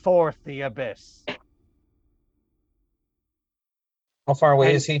bring forth the abyss. How far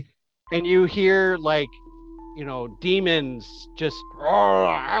away is he? And you hear, like, demons just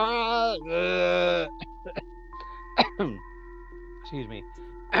excuse me.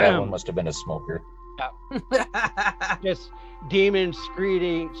 That one must have been a smoker. Just demons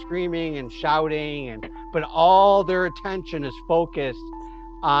screaming and shouting, but all their attention is focused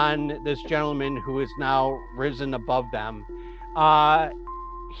on this gentleman who is now risen above them.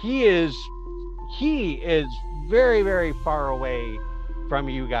 He is very, very far away from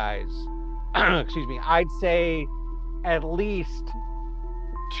you guys. Excuse me. I'd say at least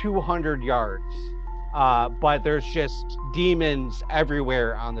 200 yards. But there's just demons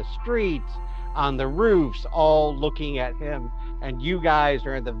everywhere on the streets, on the roofs, all looking at him. And you guys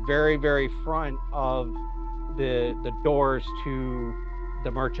are at the very, very front of the doors to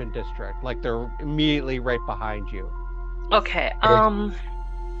the merchant district. Like, they're immediately right behind you. Okay.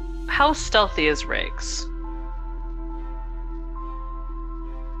 How stealthy is Riggs?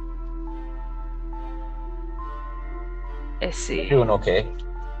 I see. Doing okay.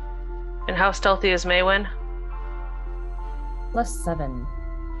 And how stealthy is Maywin? +7.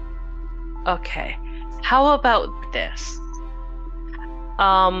 Okay. How about this?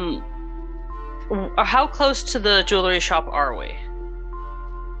 How close to the jewelry shop are we?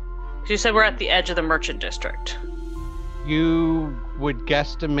 'Cause you said we're at the edge of the merchant district. You would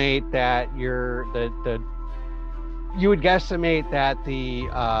guesstimate that the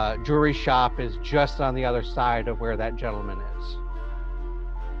jewelry shop is just on the other side of where that gentleman is.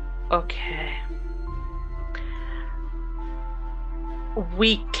 Okay.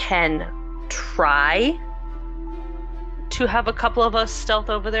 We can try to have a couple of us stealth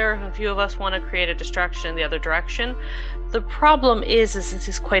over there if a few of us want to create a distraction in the other direction. The problem is this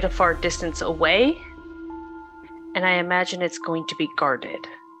is quite a far distance away, and I imagine it's going to be guarded.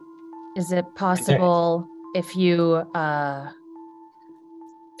 Is it possible if you kind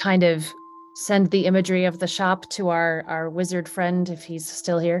of send the imagery of the shop to our wizard friend, if he's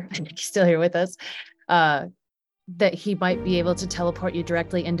still here, he's still here with us, that he might be able to teleport you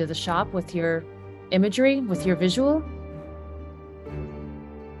directly into the shop with your imagery, with your visual?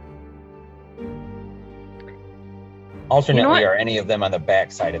 Alternately, are any of them on the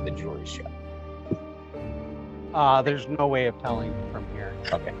back side of the jewelry shop? There's no way of telling from here.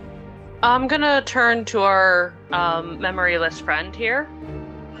 Okay. I'm gonna turn to our memoryless friend here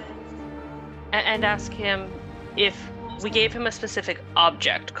and ask him if we gave him a specific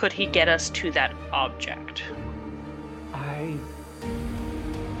object, could he get us to that object?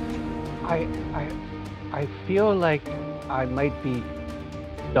 I feel like I might be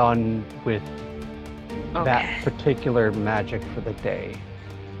done with that particular magic for the day.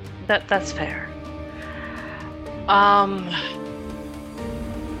 That's fair.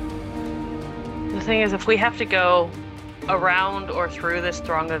 The thing is, if we have to go around or through this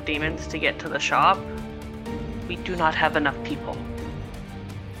throng of demons to get to the shop, we do not have enough people.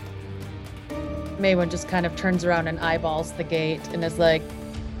 Maywin just kind of turns around and eyeballs the gate and is like,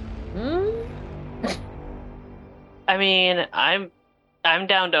 I mean, I'm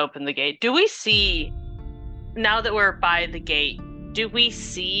down to open the gate. Do we see, now that we're by the gate, do we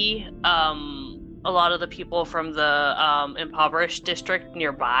see a lot of the people from the impoverished district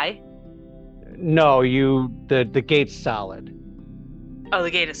nearby? No, the gate's solid. Oh,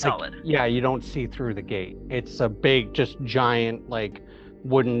 the gate is solid. Yeah, you don't see through the gate. It's a big, just giant, like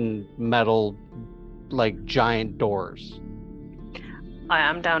wooden, metal, like giant doors.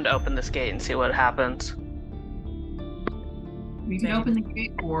 I'm down to open this gate and see what happens. We can open the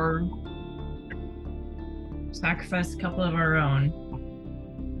gate or sacrifice a couple of our own.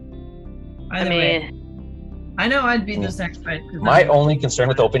 Either way. I know I'd be the sacrifice. My only concern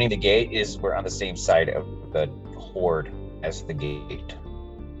with opening the gate is we're on the same side of the horde as the gate.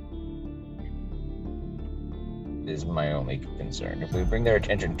 Is my only concern. If we bring their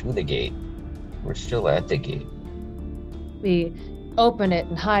attention to the gate, we're still at the gate. We open it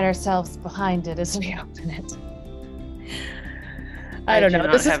and hide ourselves behind it as we open it. I don't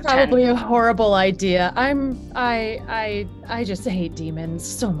know. This is probably a horrible idea. I just hate demons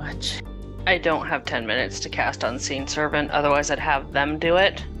so much. I don't have 10 minutes to cast Unseen Servant, otherwise I'd have them do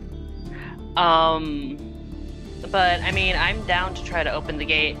it. But I mean, I'm down to try to open the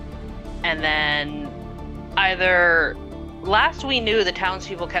gate, and then either last we knew the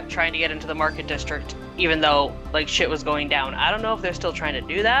townspeople kept trying to get into the market district, even though like shit was going down. I don't know if they're still trying to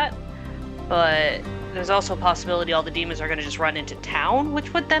do that, but there's also a possibility all the demons are going to just run into town,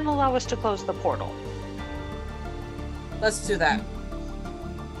 which would then allow us to close the portal. Let's do that.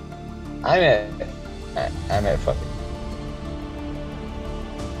 I'm at fucking.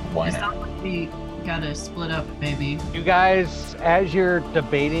 Why It not? sounds like we gotta split up, maybe. You guys, as you're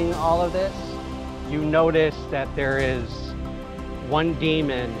debating all of this, you notice that there is one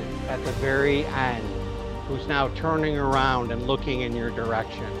demon at the very end who's now turning around and looking in your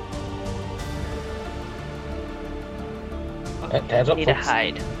direction. Hands up, Need to folks.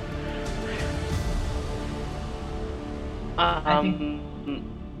 hide. I think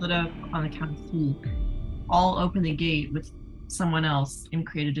split up on the count of 3. All open the gate with someone else and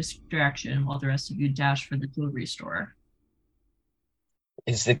create a distraction while the rest of you dash for the jewelry store.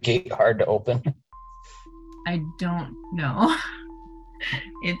 Is the gate hard to open? I don't know.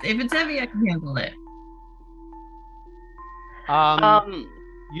 If it's heavy, I can handle it.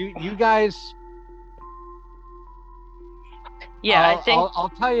 You guys. Yeah, I think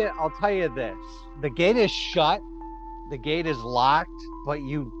I'll tell you this. The gate is shut. The gate is locked, but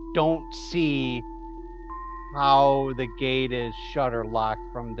you don't see how the gate is shutter locked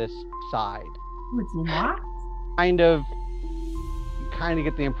from this side. It's locked? Kind of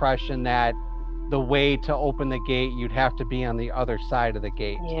get the impression that the way to open the gate, you'd have to be on the other side of the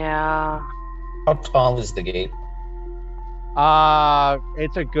gate. Yeah. How tall is the gate?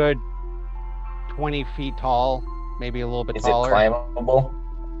 It's a good 20 feet tall, maybe a little bit Is taller. it climbable?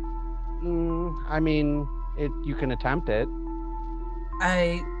 I mean, you can attempt it.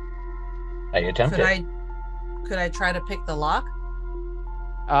 I attempt it. Could I try to pick the lock?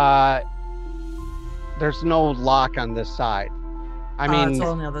 There's no lock on this side. I mean, it's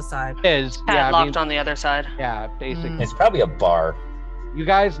on the other side. Is Padlocked on the other side. Yeah, basically. It's probably a bar. You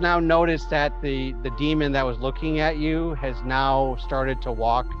guys now notice that the demon that was looking at you has now started to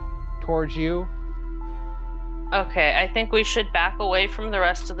walk towards you. Okay, I think we should back away from the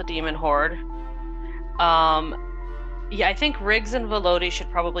rest of the demon horde. Yeah, I think Riggs and Velody should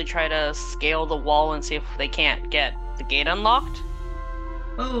probably try to scale the wall and see if they can't get the gate unlocked.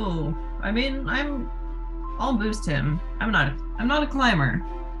 Oh, I mean, I'll boost him. I'm not a climber.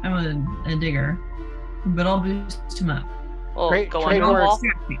 I'm a digger, but I'll boost him up. We'll go under the wall.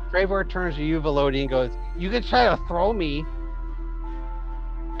 Trevor turns to you, Velody, and goes, "You can try to throw me."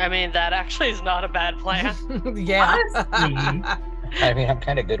 I mean, that actually is not a bad plan. Yeah. Honestly. I mean, I'm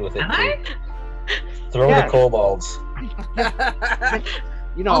kind of good with it. Can Too. I? Throw the kobolds.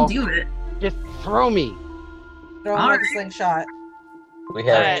 You know, I'll do it. just throw me. Throw him All like a right. slingshot. We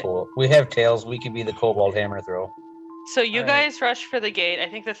have Alright. we have tails. We can be the kobold hammer throw. So you All right. guys rush for the gate. I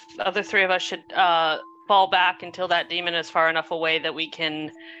think the other three of us should fall back until that demon is far enough away that we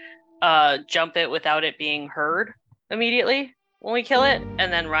can jump it without it being heard immediately when we kill it,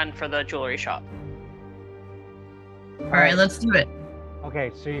 and then run for the jewelry shop. All right, let's do it.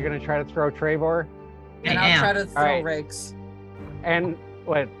 Okay, so you're gonna try to throw Trevor, And I I'll am. try to throw Alright. Riggs. and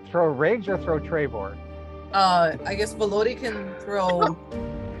what? Throw Riggs or throw Trevor? I guess Velody can throw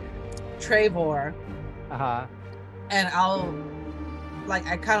Trevor, and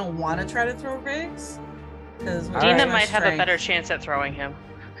I kind of want to try to throw Riggs. Because All Dina right. might have a better chance at throwing him.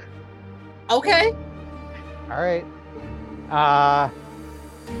 Okay. All right.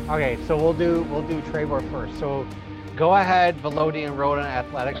 Okay, so we'll do Trevor first. So go ahead, Velody, and roll an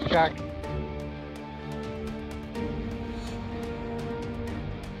athletics check.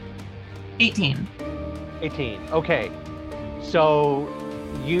 18. 18. Okay. So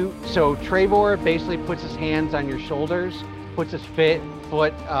Trevor basically puts his hands on your shoulders, puts his foot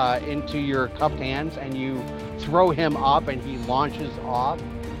into your cupped hands, and you throw him up, and he launches off.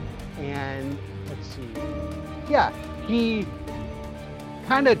 And let's see. Yeah, he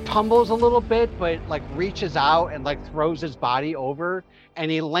kind of tumbles a little bit, but like reaches out and like throws his body over,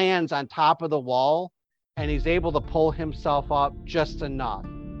 and he lands on top of the wall, and he's able to pull himself up just enough.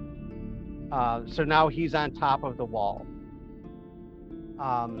 So now he's on top of the wall.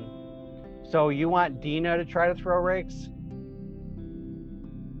 So you want Dina to try to throw Riggs?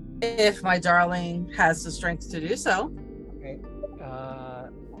 If my darling has the strength to do so. Okay. I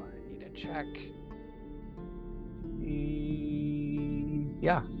need to check.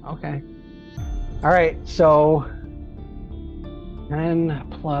 Yeah, okay. All right, so 10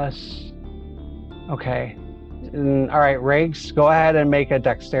 plus. Okay. All right, Riggs, go ahead and make a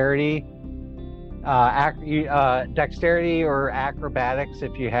dexterity. Dexterity or acrobatics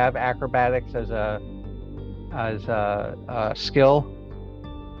if you have acrobatics as a skill.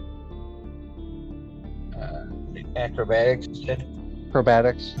 Acrobatics.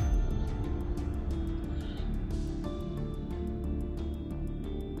 Acrobatics.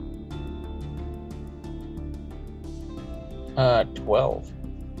 Uh, 12.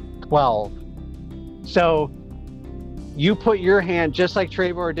 12. So you put your hand, just like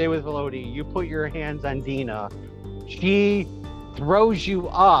Trevor did with Velody, you put your hands on Dina. She throws you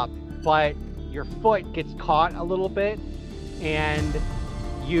up, but your foot gets caught a little bit, and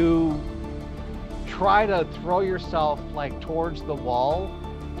you try to throw yourself like towards the wall,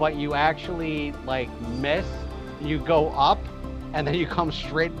 but you actually like miss. You go up, and then you come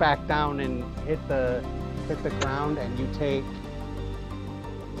straight back down and hit the ground, and you take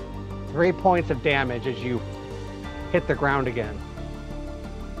 3 points of damage as you hit the ground again.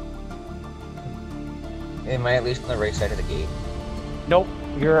 Am I at least on the right side of the gate? Nope,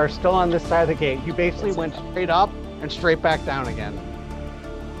 you're still on this side of the gate. You basically went straight up and straight back down again.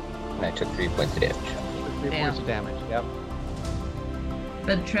 And I took 3 points of damage. For 3 points of damage. Yep.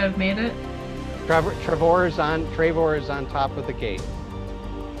 But Trev made it. Trevor is on top of the gate.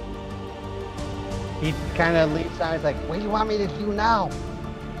 He kind of leaps out. He's like, "What do you want me to do now?"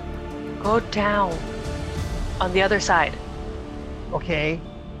 Go down on the other side. Okay.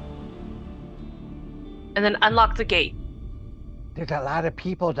 And then unlock the gate. There's a lot of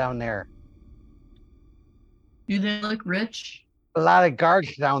people down there. Do they look rich? A lot of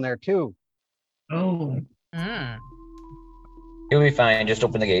guards down there too. Oh. He'll be fine. Just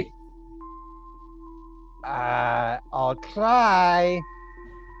open the gate. I'll try.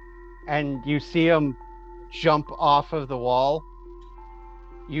 And you see him jump off of the wall.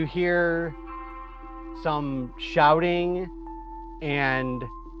 You hear some shouting and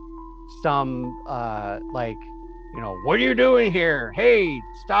some what are you doing here? Hey,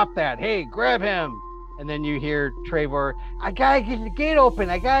 stop that. Hey, grab him. And then you hear Trevor, I gotta get the gate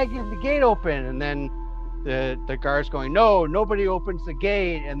open. And then the guards going, no, nobody opens the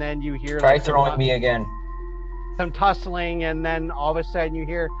gate. And then you hear Try throwing me again. Some tussling, and then all of a sudden you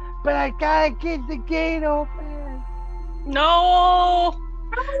hear, but I gotta get the gate open. No.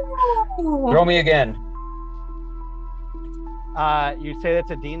 Throw me again. You say that's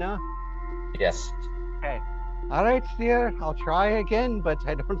Adina? Yes. Okay. All right, dear. I'll try again, but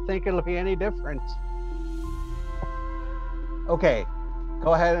I don't think it'll be any different. Okay.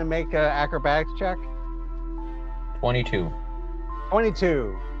 Go ahead and make an acrobatics check. 22.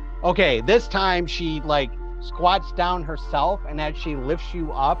 22. Okay, this time she squats down herself, and as she lifts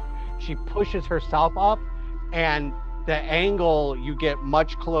you up, she pushes herself up, and the angle, you get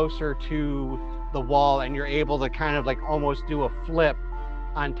much closer to the wall, and you're able to kind of almost do a flip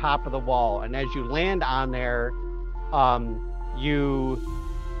on top of the wall. And as you land on there, you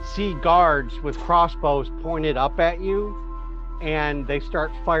see guards with crossbows pointed up at you, and they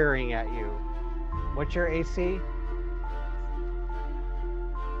start firing at you. What's your AC?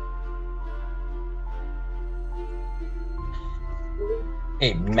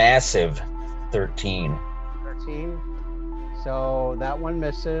 A massive 13. 13. So that one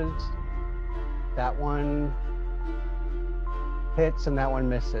misses. That one hits, and that one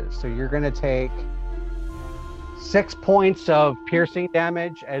misses. So you're going to take 6 points of piercing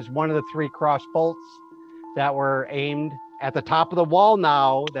damage as one of the 3 cross bolts that were aimed at the top of the wall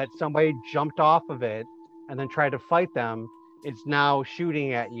now that somebody jumped off of it and then tried to fight them. It's now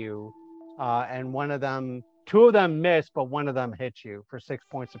shooting at you. And one of them, 2 of them missed, but one of them hit you for 6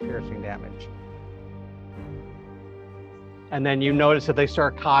 points of piercing damage. And then you notice that they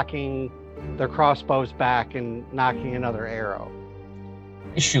start cocking their crossbows back and knocking another arrow.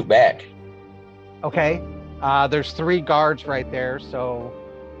 You shoot back. Okay. There's 3 guards right there, so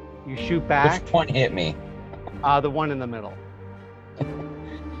you shoot back. Which one hit me? The one in the middle.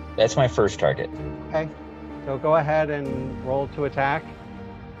 That's my first target. Okay. So go ahead and roll to attack.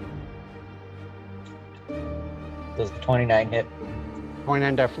 Does the 29 hit?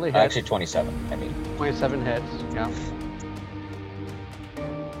 29 definitely hits. Actually, 27. I mean, 27 hits. Yeah.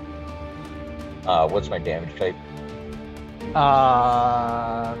 What's my damage type?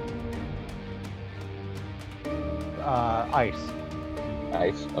 Ice.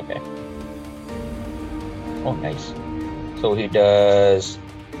 Ice. Okay. Oh, nice. So he does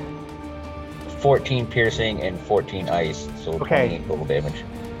 14 piercing and 14 ice. So 28 total damage.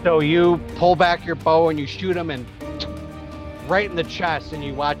 So you pull back your bow and you shoot him and right in the chest, and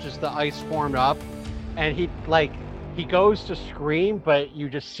you watch as the ice formed up, and he goes to scream, but you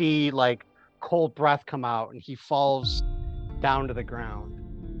just see cold breath come out, and he falls down to the ground.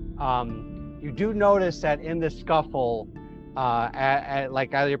 You do notice that in the scuffle, at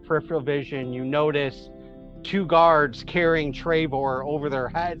your peripheral vision, you notice 2 guards carrying Trevor over their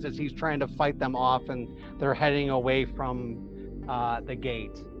heads as he's trying to fight them off, and they're heading away from the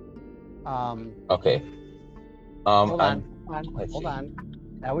gate. Okay. Hold on.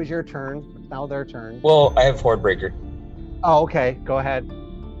 That was your turn. It's now their turn. Well, I have Horde Breaker. Oh, okay. Go ahead.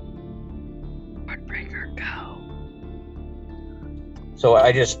 Horde Breaker, go. So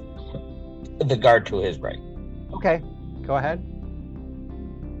I just the guard to his right. Okay. Go ahead.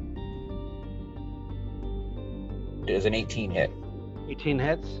 Does an 18 hit? 18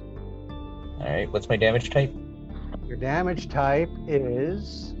 hits. All right. What's my damage type? Your damage type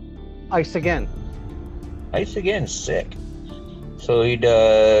is ice again. Ice again. Sick. So he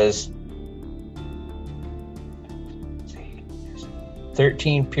does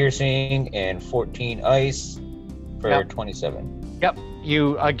 13 piercing and 14 ice for 27. Yep.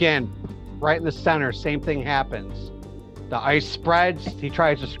 You again, right in the center. Same thing happens. The ice spreads. He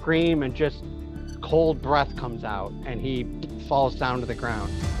tries to scream, and just cold breath comes out, and he falls down to the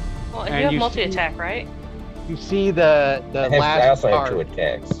ground. Well, and you have multi-attack, right? You see the last I also guard. have 2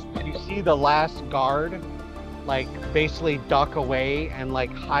 attacks. You see the last guard, basically duck away and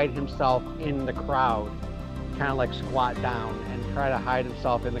hide himself in the crowd, kind of squat down and try to hide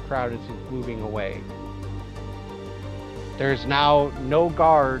himself in the crowd as he's moving away. There's now no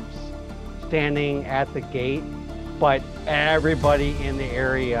guards standing at the gate, but everybody in the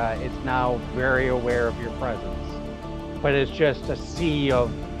area is now very aware of your presence. But it's just a sea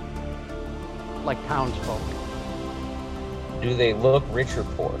of like townsfolk. Do they look rich or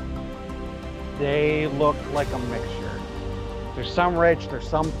poor? They look like a mixture. There's some rich, there's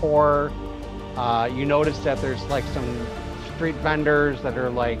some poor. You notice that there's like some street vendors that are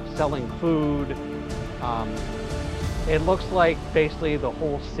like selling food. It looks like basically the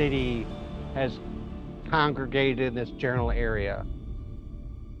whole city has congregated in this general area.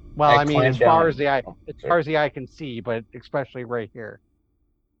 Well, I mean, as far as the eye can see, but especially right here.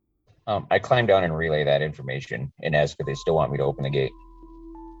 I climb down and relay that information and ask if they still want me to open the gate.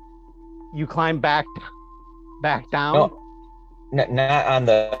 You climb back down? No, not on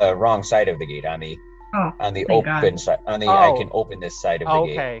the wrong side of the gate. On the open side. I can open this side of the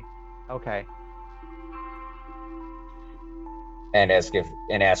gate. Okay. And ask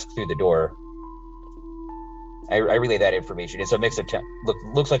through the door. I relay that information. It's a mix of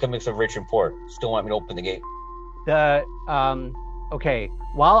looks like a mix of rich and poor. Still want me to open the gate? Okay.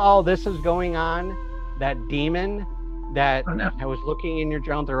 While all this is going on, that demon that I was looking in your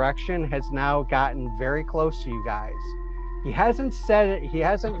general direction has now gotten very close to you guys. He hasn't said it. He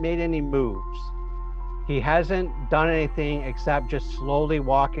hasn't made any moves. He hasn't done anything except just slowly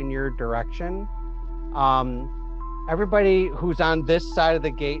walk in your direction. Everybody who's on this side of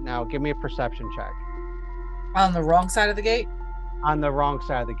the gate now, give me a perception check. On the wrong side of the gate? On the wrong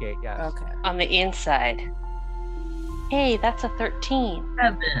side of the gate, yes. Okay. On the inside. Hey, that's a 13.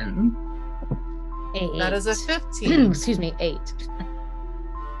 7. 8. That is a 15. Excuse me, 8.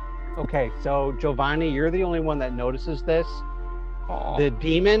 Okay, so Giovanni, you're the only one that notices this. Aww. The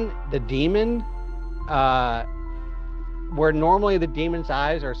demon, where normally the demon's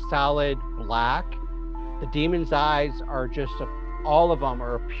eyes are solid black, the demon's eyes are just, all of them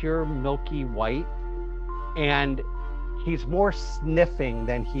are pure milky white, and he's more sniffing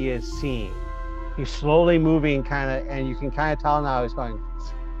than he is seeing. He's slowly moving and you can kind of tell now he's going.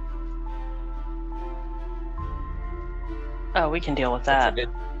 Oh, we can deal with that.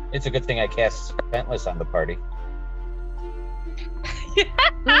 It's a good thing I cast Scentless on the party.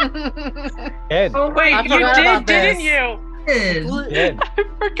 Oh wait, you did, didn't you? Did. I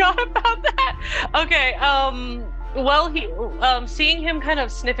forgot about that. Okay, well, seeing him kind of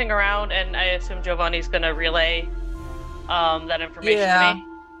sniffing around, and I assume Giovanni's gonna relay that information to me.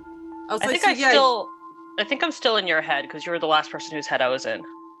 I think I'm still in your head because you were the last person whose head I was in.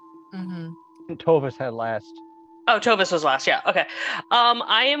 Mm-hmm. Tova's head last. Oh, Tovis was last. Yeah. Okay.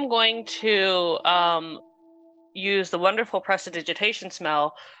 I am going to use the wonderful prestidigitation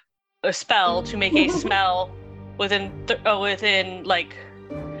spell to make a smell within like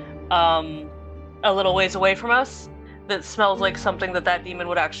a little ways away from us that smells like something that demon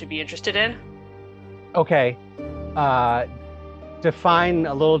would actually be interested in. Okay. Define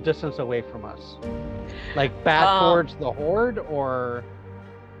a little distance away from us. Like back towards the horde, or?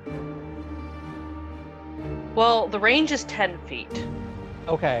 Well, the range is 10 feet.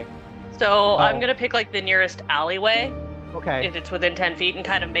 Okay. So I'm going to pick like the nearest alleyway. Okay. If it's within 10 feet and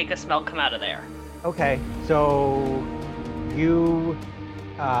kind of make a smell come out of there. Okay. So you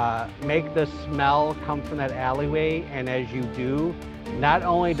make the smell come from that alleyway, and as you do, not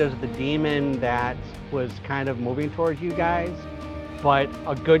only does the demon that was kind of moving towards you guys, but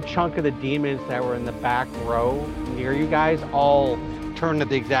a good chunk of the demons that were in the back row near you guys all turn at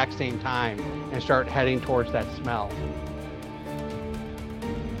the exact same time and start heading towards that smell.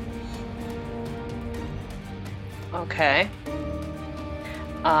 Okay.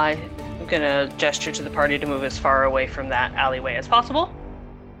 I'm gonna gesture to the party to move as far away from that alleyway as possible.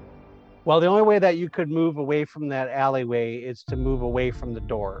 Well, the only way that you could move away from that alleyway is to move away from the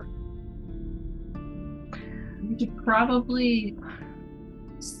door. We could probably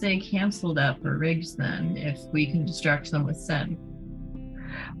stay canceled out for Riggs then, if we can distract them with scent.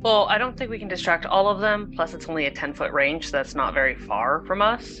 Well, I don't think we can distract all of them, plus it's only a 10-foot range, so that's not very far from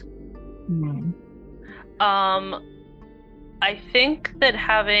us. I think that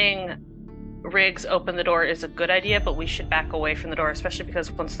having Riggs open the door is a good idea, but we should back away from the door, especially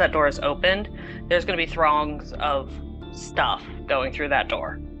because once that door is opened, there's going to be throngs of stuff going through that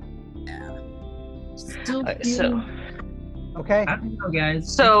door. Still Okay. I don't know,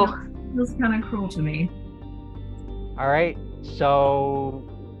 guys. So it feels kind of cruel to me. All right. So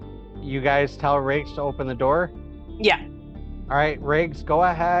you guys tell Riggs to open the door? Yeah. All right, Riggs, go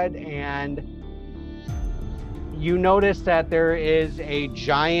ahead, and you notice that there is a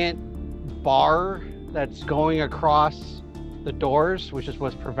giant bar that's going across the doors, which is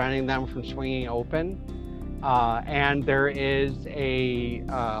what's preventing them from swinging open. And there is a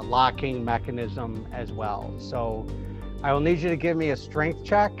locking mechanism as well. So I will need you to give me a strength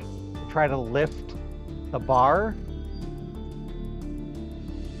check to try to lift the bar.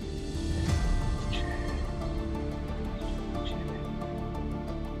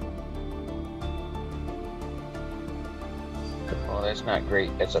 Oh, that's not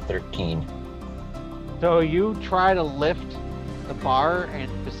great. That's a 13. So you try to lift the bar and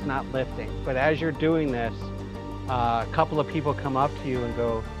it's not lifting. But as you're doing this, a couple of people come up to you and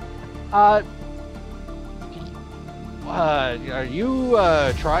go, are you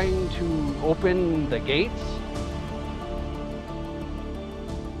trying to open the gates?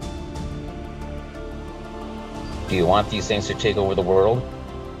 Do you want these things to take over the world?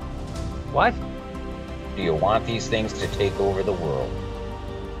 What? Do you want these things to take over the world?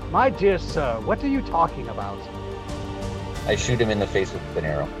 My dear sir, what are you talking about? I shoot him in the face with an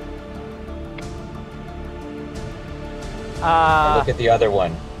arrow. I look at the other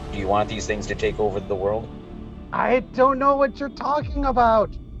one. Do you want these things to take over the world? I don't know what you're talking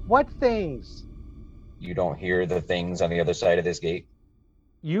about. What things? You don't hear the things on the other side of this gate?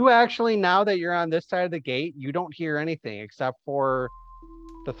 You actually, now that you're on this side of the gate, you don't hear anything except for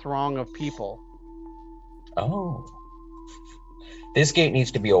the throng of people. Oh. This gate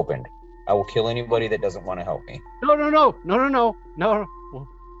needs to be opened. I will kill anybody that doesn't want to help me. No.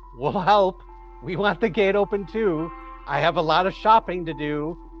 We'll help. We want the gate open too. I have a lot of shopping to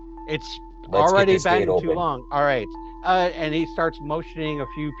do. It's already been too long. All right. And he starts motioning a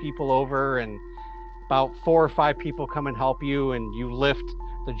few people over, and about 4 or 5 people come and help you, and you lift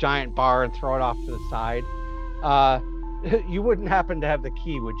the giant bar and throw it off to the side. You wouldn't happen to have the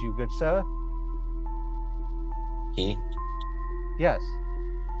key, would you, good sir? Key? Yes.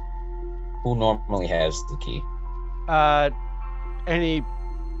 Who normally has the key?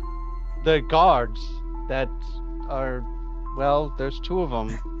 The guards that are, well, there's 2 of them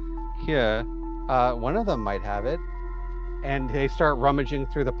here. One of them might have it. And they start rummaging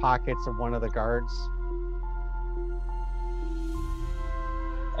through the pockets of one of the guards.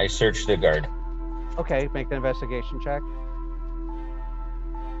 I search the guard. Okay, make an investigation check.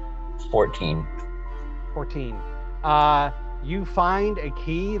 14. 14. You find a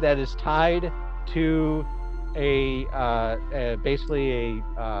key that is tied to basically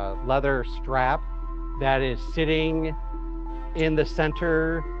a leather strap that is sitting in the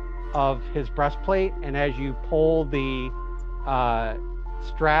center of his breastplate, and as you pull the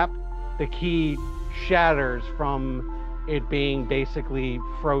strap, the key shatters from it being basically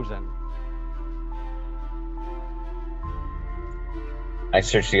frozen. I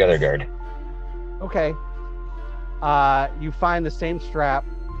search the other guard. Okay. You find the same strap,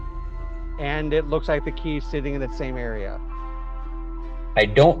 and it looks like the key's sitting in the same area. I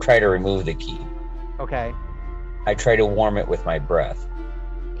don't try to remove the key. Okay. I try to warm it with my breath.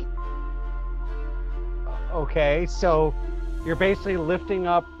 Okay, so you're basically lifting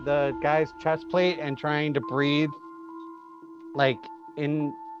up the guy's chest plate and trying to breathe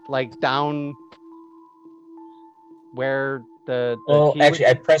down where the key actually,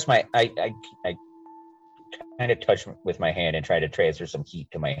 I press I kind of touch with my hand and try to transfer some heat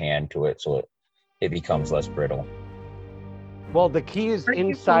to my hand to it so it becomes less brittle. Well, the key is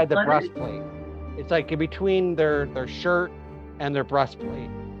inside the breastplate. It's like in between their shirt and their breastplate.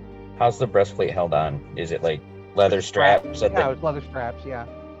 How's the breastplate held on? Is it like leather straps? Yeah, it's leather straps, yeah.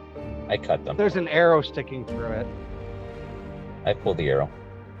 I cut them. There's an arrow sticking through it. I pull the arrow.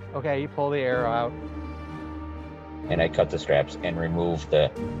 Okay, you pull the arrow out. And I cut the straps and remove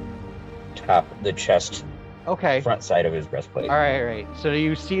the chest, front side of his breastplate. All right. So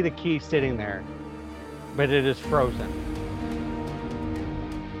you see the key sitting there, but it is frozen.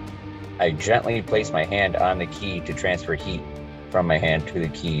 I gently place my hand on the key to transfer heat from my hand to the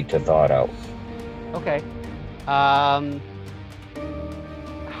key to thaw it out. Okay. How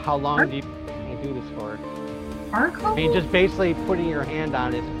long do you do this for? I mean, just basically putting your hand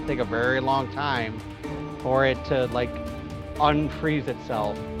on it will take a very long time for it to unfreeze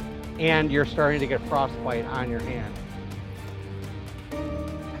itself, and you're starting to get frostbite on your hand.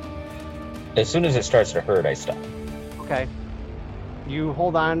 As soon as it starts to hurt, I stop. Okay. You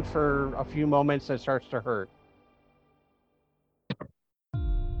hold on for a few moments and it starts to hurt.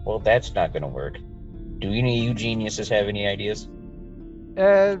 Well, that's not going to work. Do any of you geniuses have any ideas?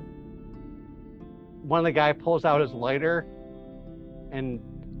 One of the guy pulls out his lighter and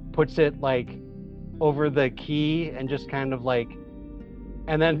puts it over the key and just kind of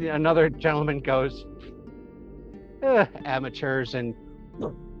and then another gentleman goes, amateurs, and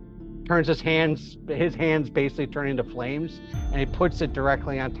turns his hands basically turn into flames, and he puts it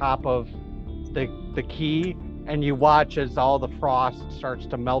directly on top of the key, and you watch as all the frost starts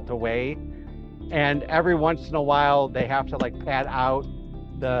to melt away. And every once in a while, they have to like pat out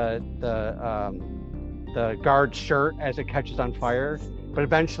the guard's shirt as it catches on fire. But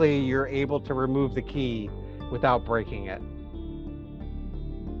eventually, you're able to remove the key without breaking it.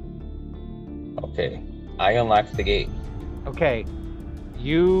 Okay, I unlocked the gate. Okay,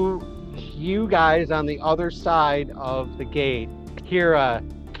 you guys on the other side of the gate hear a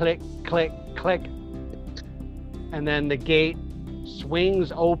click, click, click, and then the gate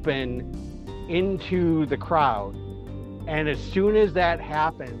swings open into the crowd. And as soon as that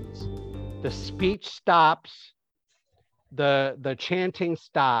happens, the speech stops, the chanting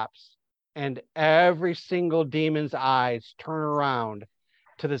stops, and every single demon's eyes turn around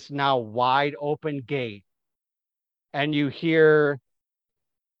to this now wide open gate. And you hear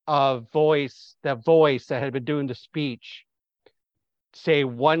a voice, the voice that had been doing the speech, say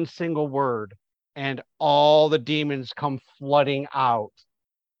one single word, and all the demons come flooding out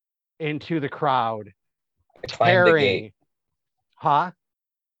into the crowd. I climbed the tearing. gate. Huh?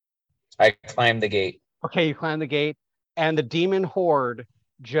 I climbed the gate. Okay, you climb the gate, and the demon horde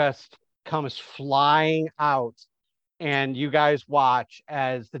just comes flying out. And you guys watch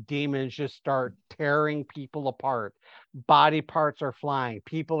as the demons just start tearing people apart. Body parts are flying.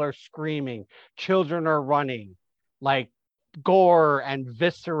 People are screaming. Children are running. Like gore and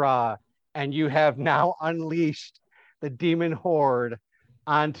viscera. And you have now unleashed the demon horde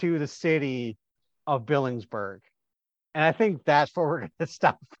onto the city of Billingsburg. And I think that's where we're going to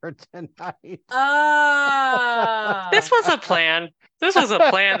stop for tonight. This was a plan. This was a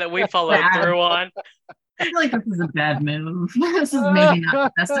plan that we followed through on. I feel like this is a bad move. This is maybe not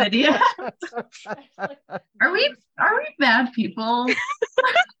the best idea. Are we bad people?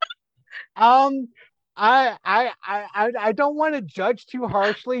 I don't want to judge too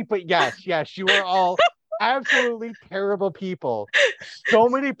harshly, but yes, you are all absolutely terrible people. So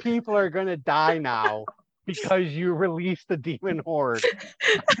many people are going to die now because you released the demon horde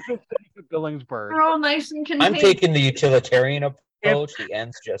to Billingsburg. We're all nice and contained. I'm taking the utilitarian approach. The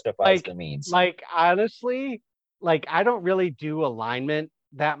ends justifies the means. Like honestly, like I don't really do alignment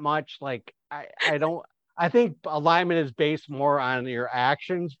that much. Like I don't. I think alignment is based more on your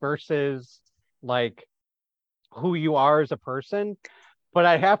actions versus like who you are as a person. But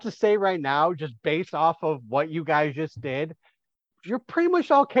I have to say right now, just based off of what you guys just did, you're pretty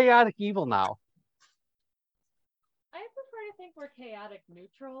much all chaotic evil now. I prefer to think we're chaotic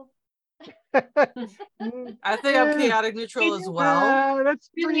neutral. I think I'm chaotic neutral as well. That's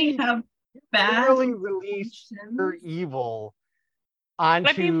Really have bad really released your evil onto.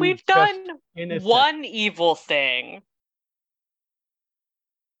 I mean, we've done one evil thing.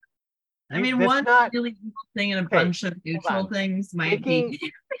 I mean, That's one not, really evil thing and a bunch of neutral things might be.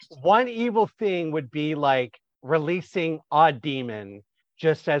 One evil thing would be like releasing a demon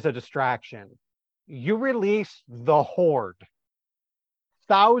just as a distraction. You release the horde.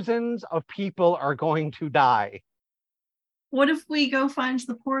 Thousands of people are going to die. What if we go find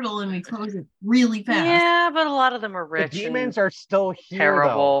the portal and we close it really fast? Yeah, but a lot of them are rich. The demons are still here,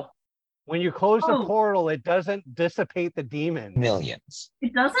 terrible. Though. When you close the portal, it doesn't dissipate the demons. Millions.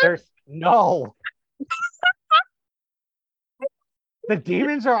 It doesn't? No. The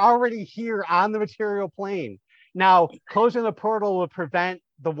demons are already here on the material plane. Now, closing the portal will prevent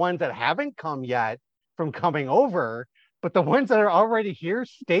the ones that haven't come yet from coming over, but the ones that are already here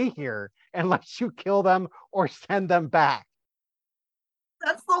stay here unless you kill them or send them back.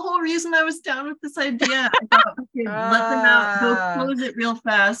 That's the whole reason I was down with this idea. I thought we could let them out, go close it real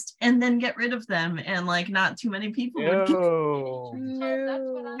fast, and then get rid of them, and like not too many people would get.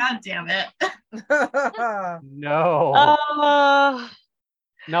 No. God damn it. No.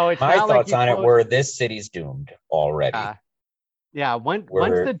 No, it's my not thoughts like on it were this city's doomed already. Yeah, once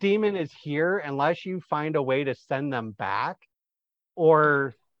the demon is here, unless you find a way to send them back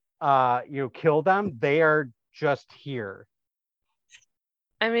or kill them, they are just here.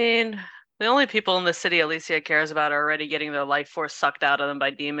 I mean, the only people in the city Alicia cares about are already getting their life force sucked out of them by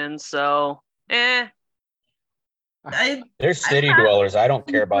demons, so They're city dwellers. I don't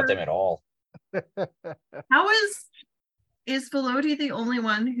care about them at all. How is Velody the only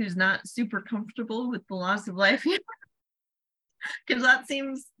one who's not super comfortable with the loss of life here? Because that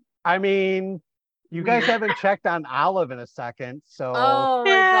seems. I mean, you guys haven't checked on Olive in a second, so. Oh my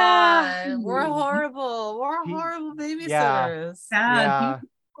god, we're horrible. We're horrible babysitters. Yeah.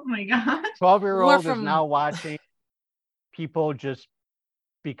 Oh my god. 12-year-old is now watching people just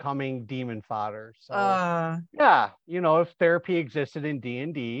becoming demon fodder. So if therapy existed in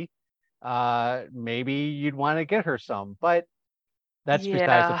D&D, maybe you'd want to get her some, but that's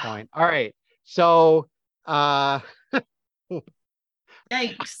besides the point. All right. So Yikes.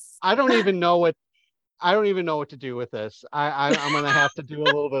 I don't even know what to do with this. I'm gonna have to do a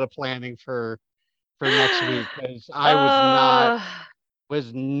little bit of planning for next week because I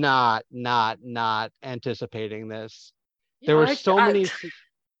was not anticipating this. There were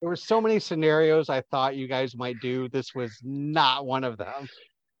so many scenarios I thought you guys might do. This was not one of them.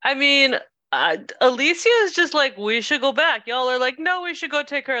 I mean, Alicia is just like, we should go back. Y'all are like, no, we should go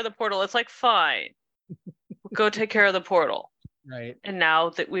take care of the portal. It's like, fine, go take care of the portal. Right. And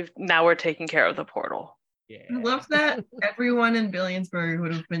now we're taking care of the portal. Yeah. I love that everyone in Billionsburg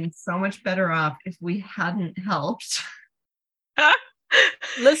would have been so much better off if we hadn't helped.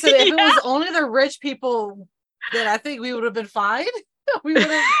 Listen, if it was only the rich people, then I think we would have been fine. We would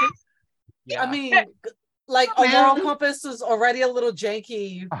have. Yeah. I mean, like a moral compass was already a little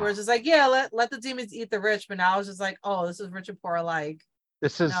janky. Where it's just like, yeah, let the demons eat the rich, but now it's just like, oh, this is rich and poor alike.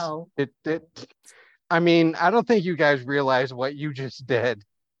 This is it. I mean, I don't think you guys realize what you just did.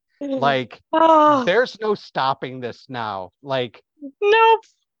 Like, there's no stopping this now. Like, nope.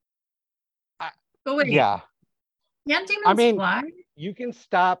 But wait, yeah. Can't demons fly? You can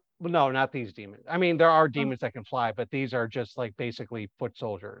stop. No, not these demons. I mean, there are demons that can fly, but these are just like basically foot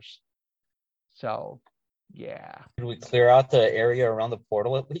soldiers. So, yeah. Can we clear out the area around the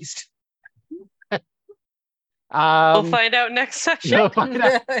portal at least? We'll find out next section. We'll find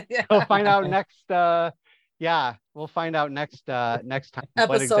out next. We'll find out next time.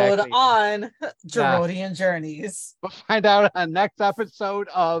 Episode on Jerodian Journeys. We'll find out on next episode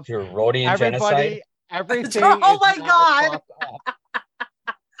of Jerodian Genocide. Everything. Oh my god.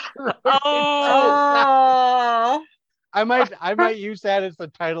 Oh. I might use that as the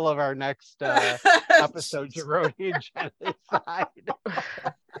title of our next episode, Jerodian Genocide.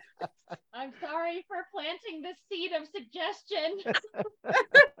 I'm sorry for planting the seed of suggestion.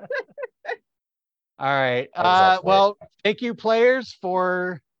 All right. Well, thank you, players,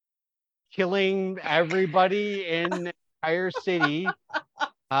 for killing everybody in the entire city.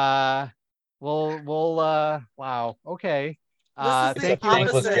 Wow. Okay. It's a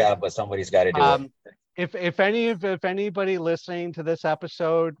thankless job, but somebody's got to do it. If anybody listening to this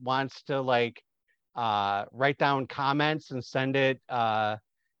episode wants to write down comments and send it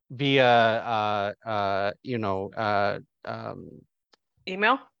via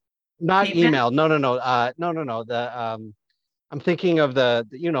email? Not email. No. The I'm thinking of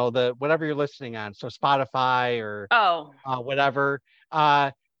the whatever you're listening on. So Spotify or whatever.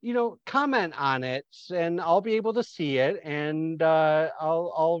 Comment on it and I'll be able to see it and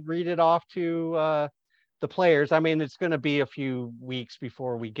I'll read it off to the players. I mean, it's going to be a few weeks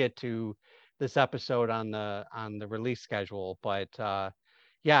before we get to this episode on the release schedule, but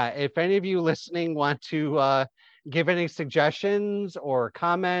if any of you listening want to give any suggestions or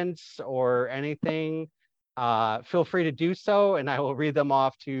comments or anything, feel free to do so and I will read them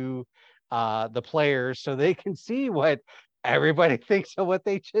off to the players so they can see what everybody thinks of what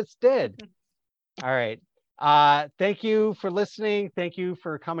they just did. All right. Thank you for listening. Thank you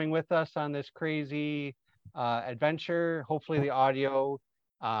for coming with us on this crazy adventure. Hopefully the audio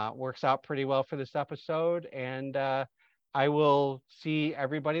works out pretty well for this episode, and I will see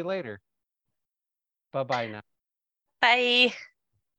everybody later. Bye-bye now. Bye.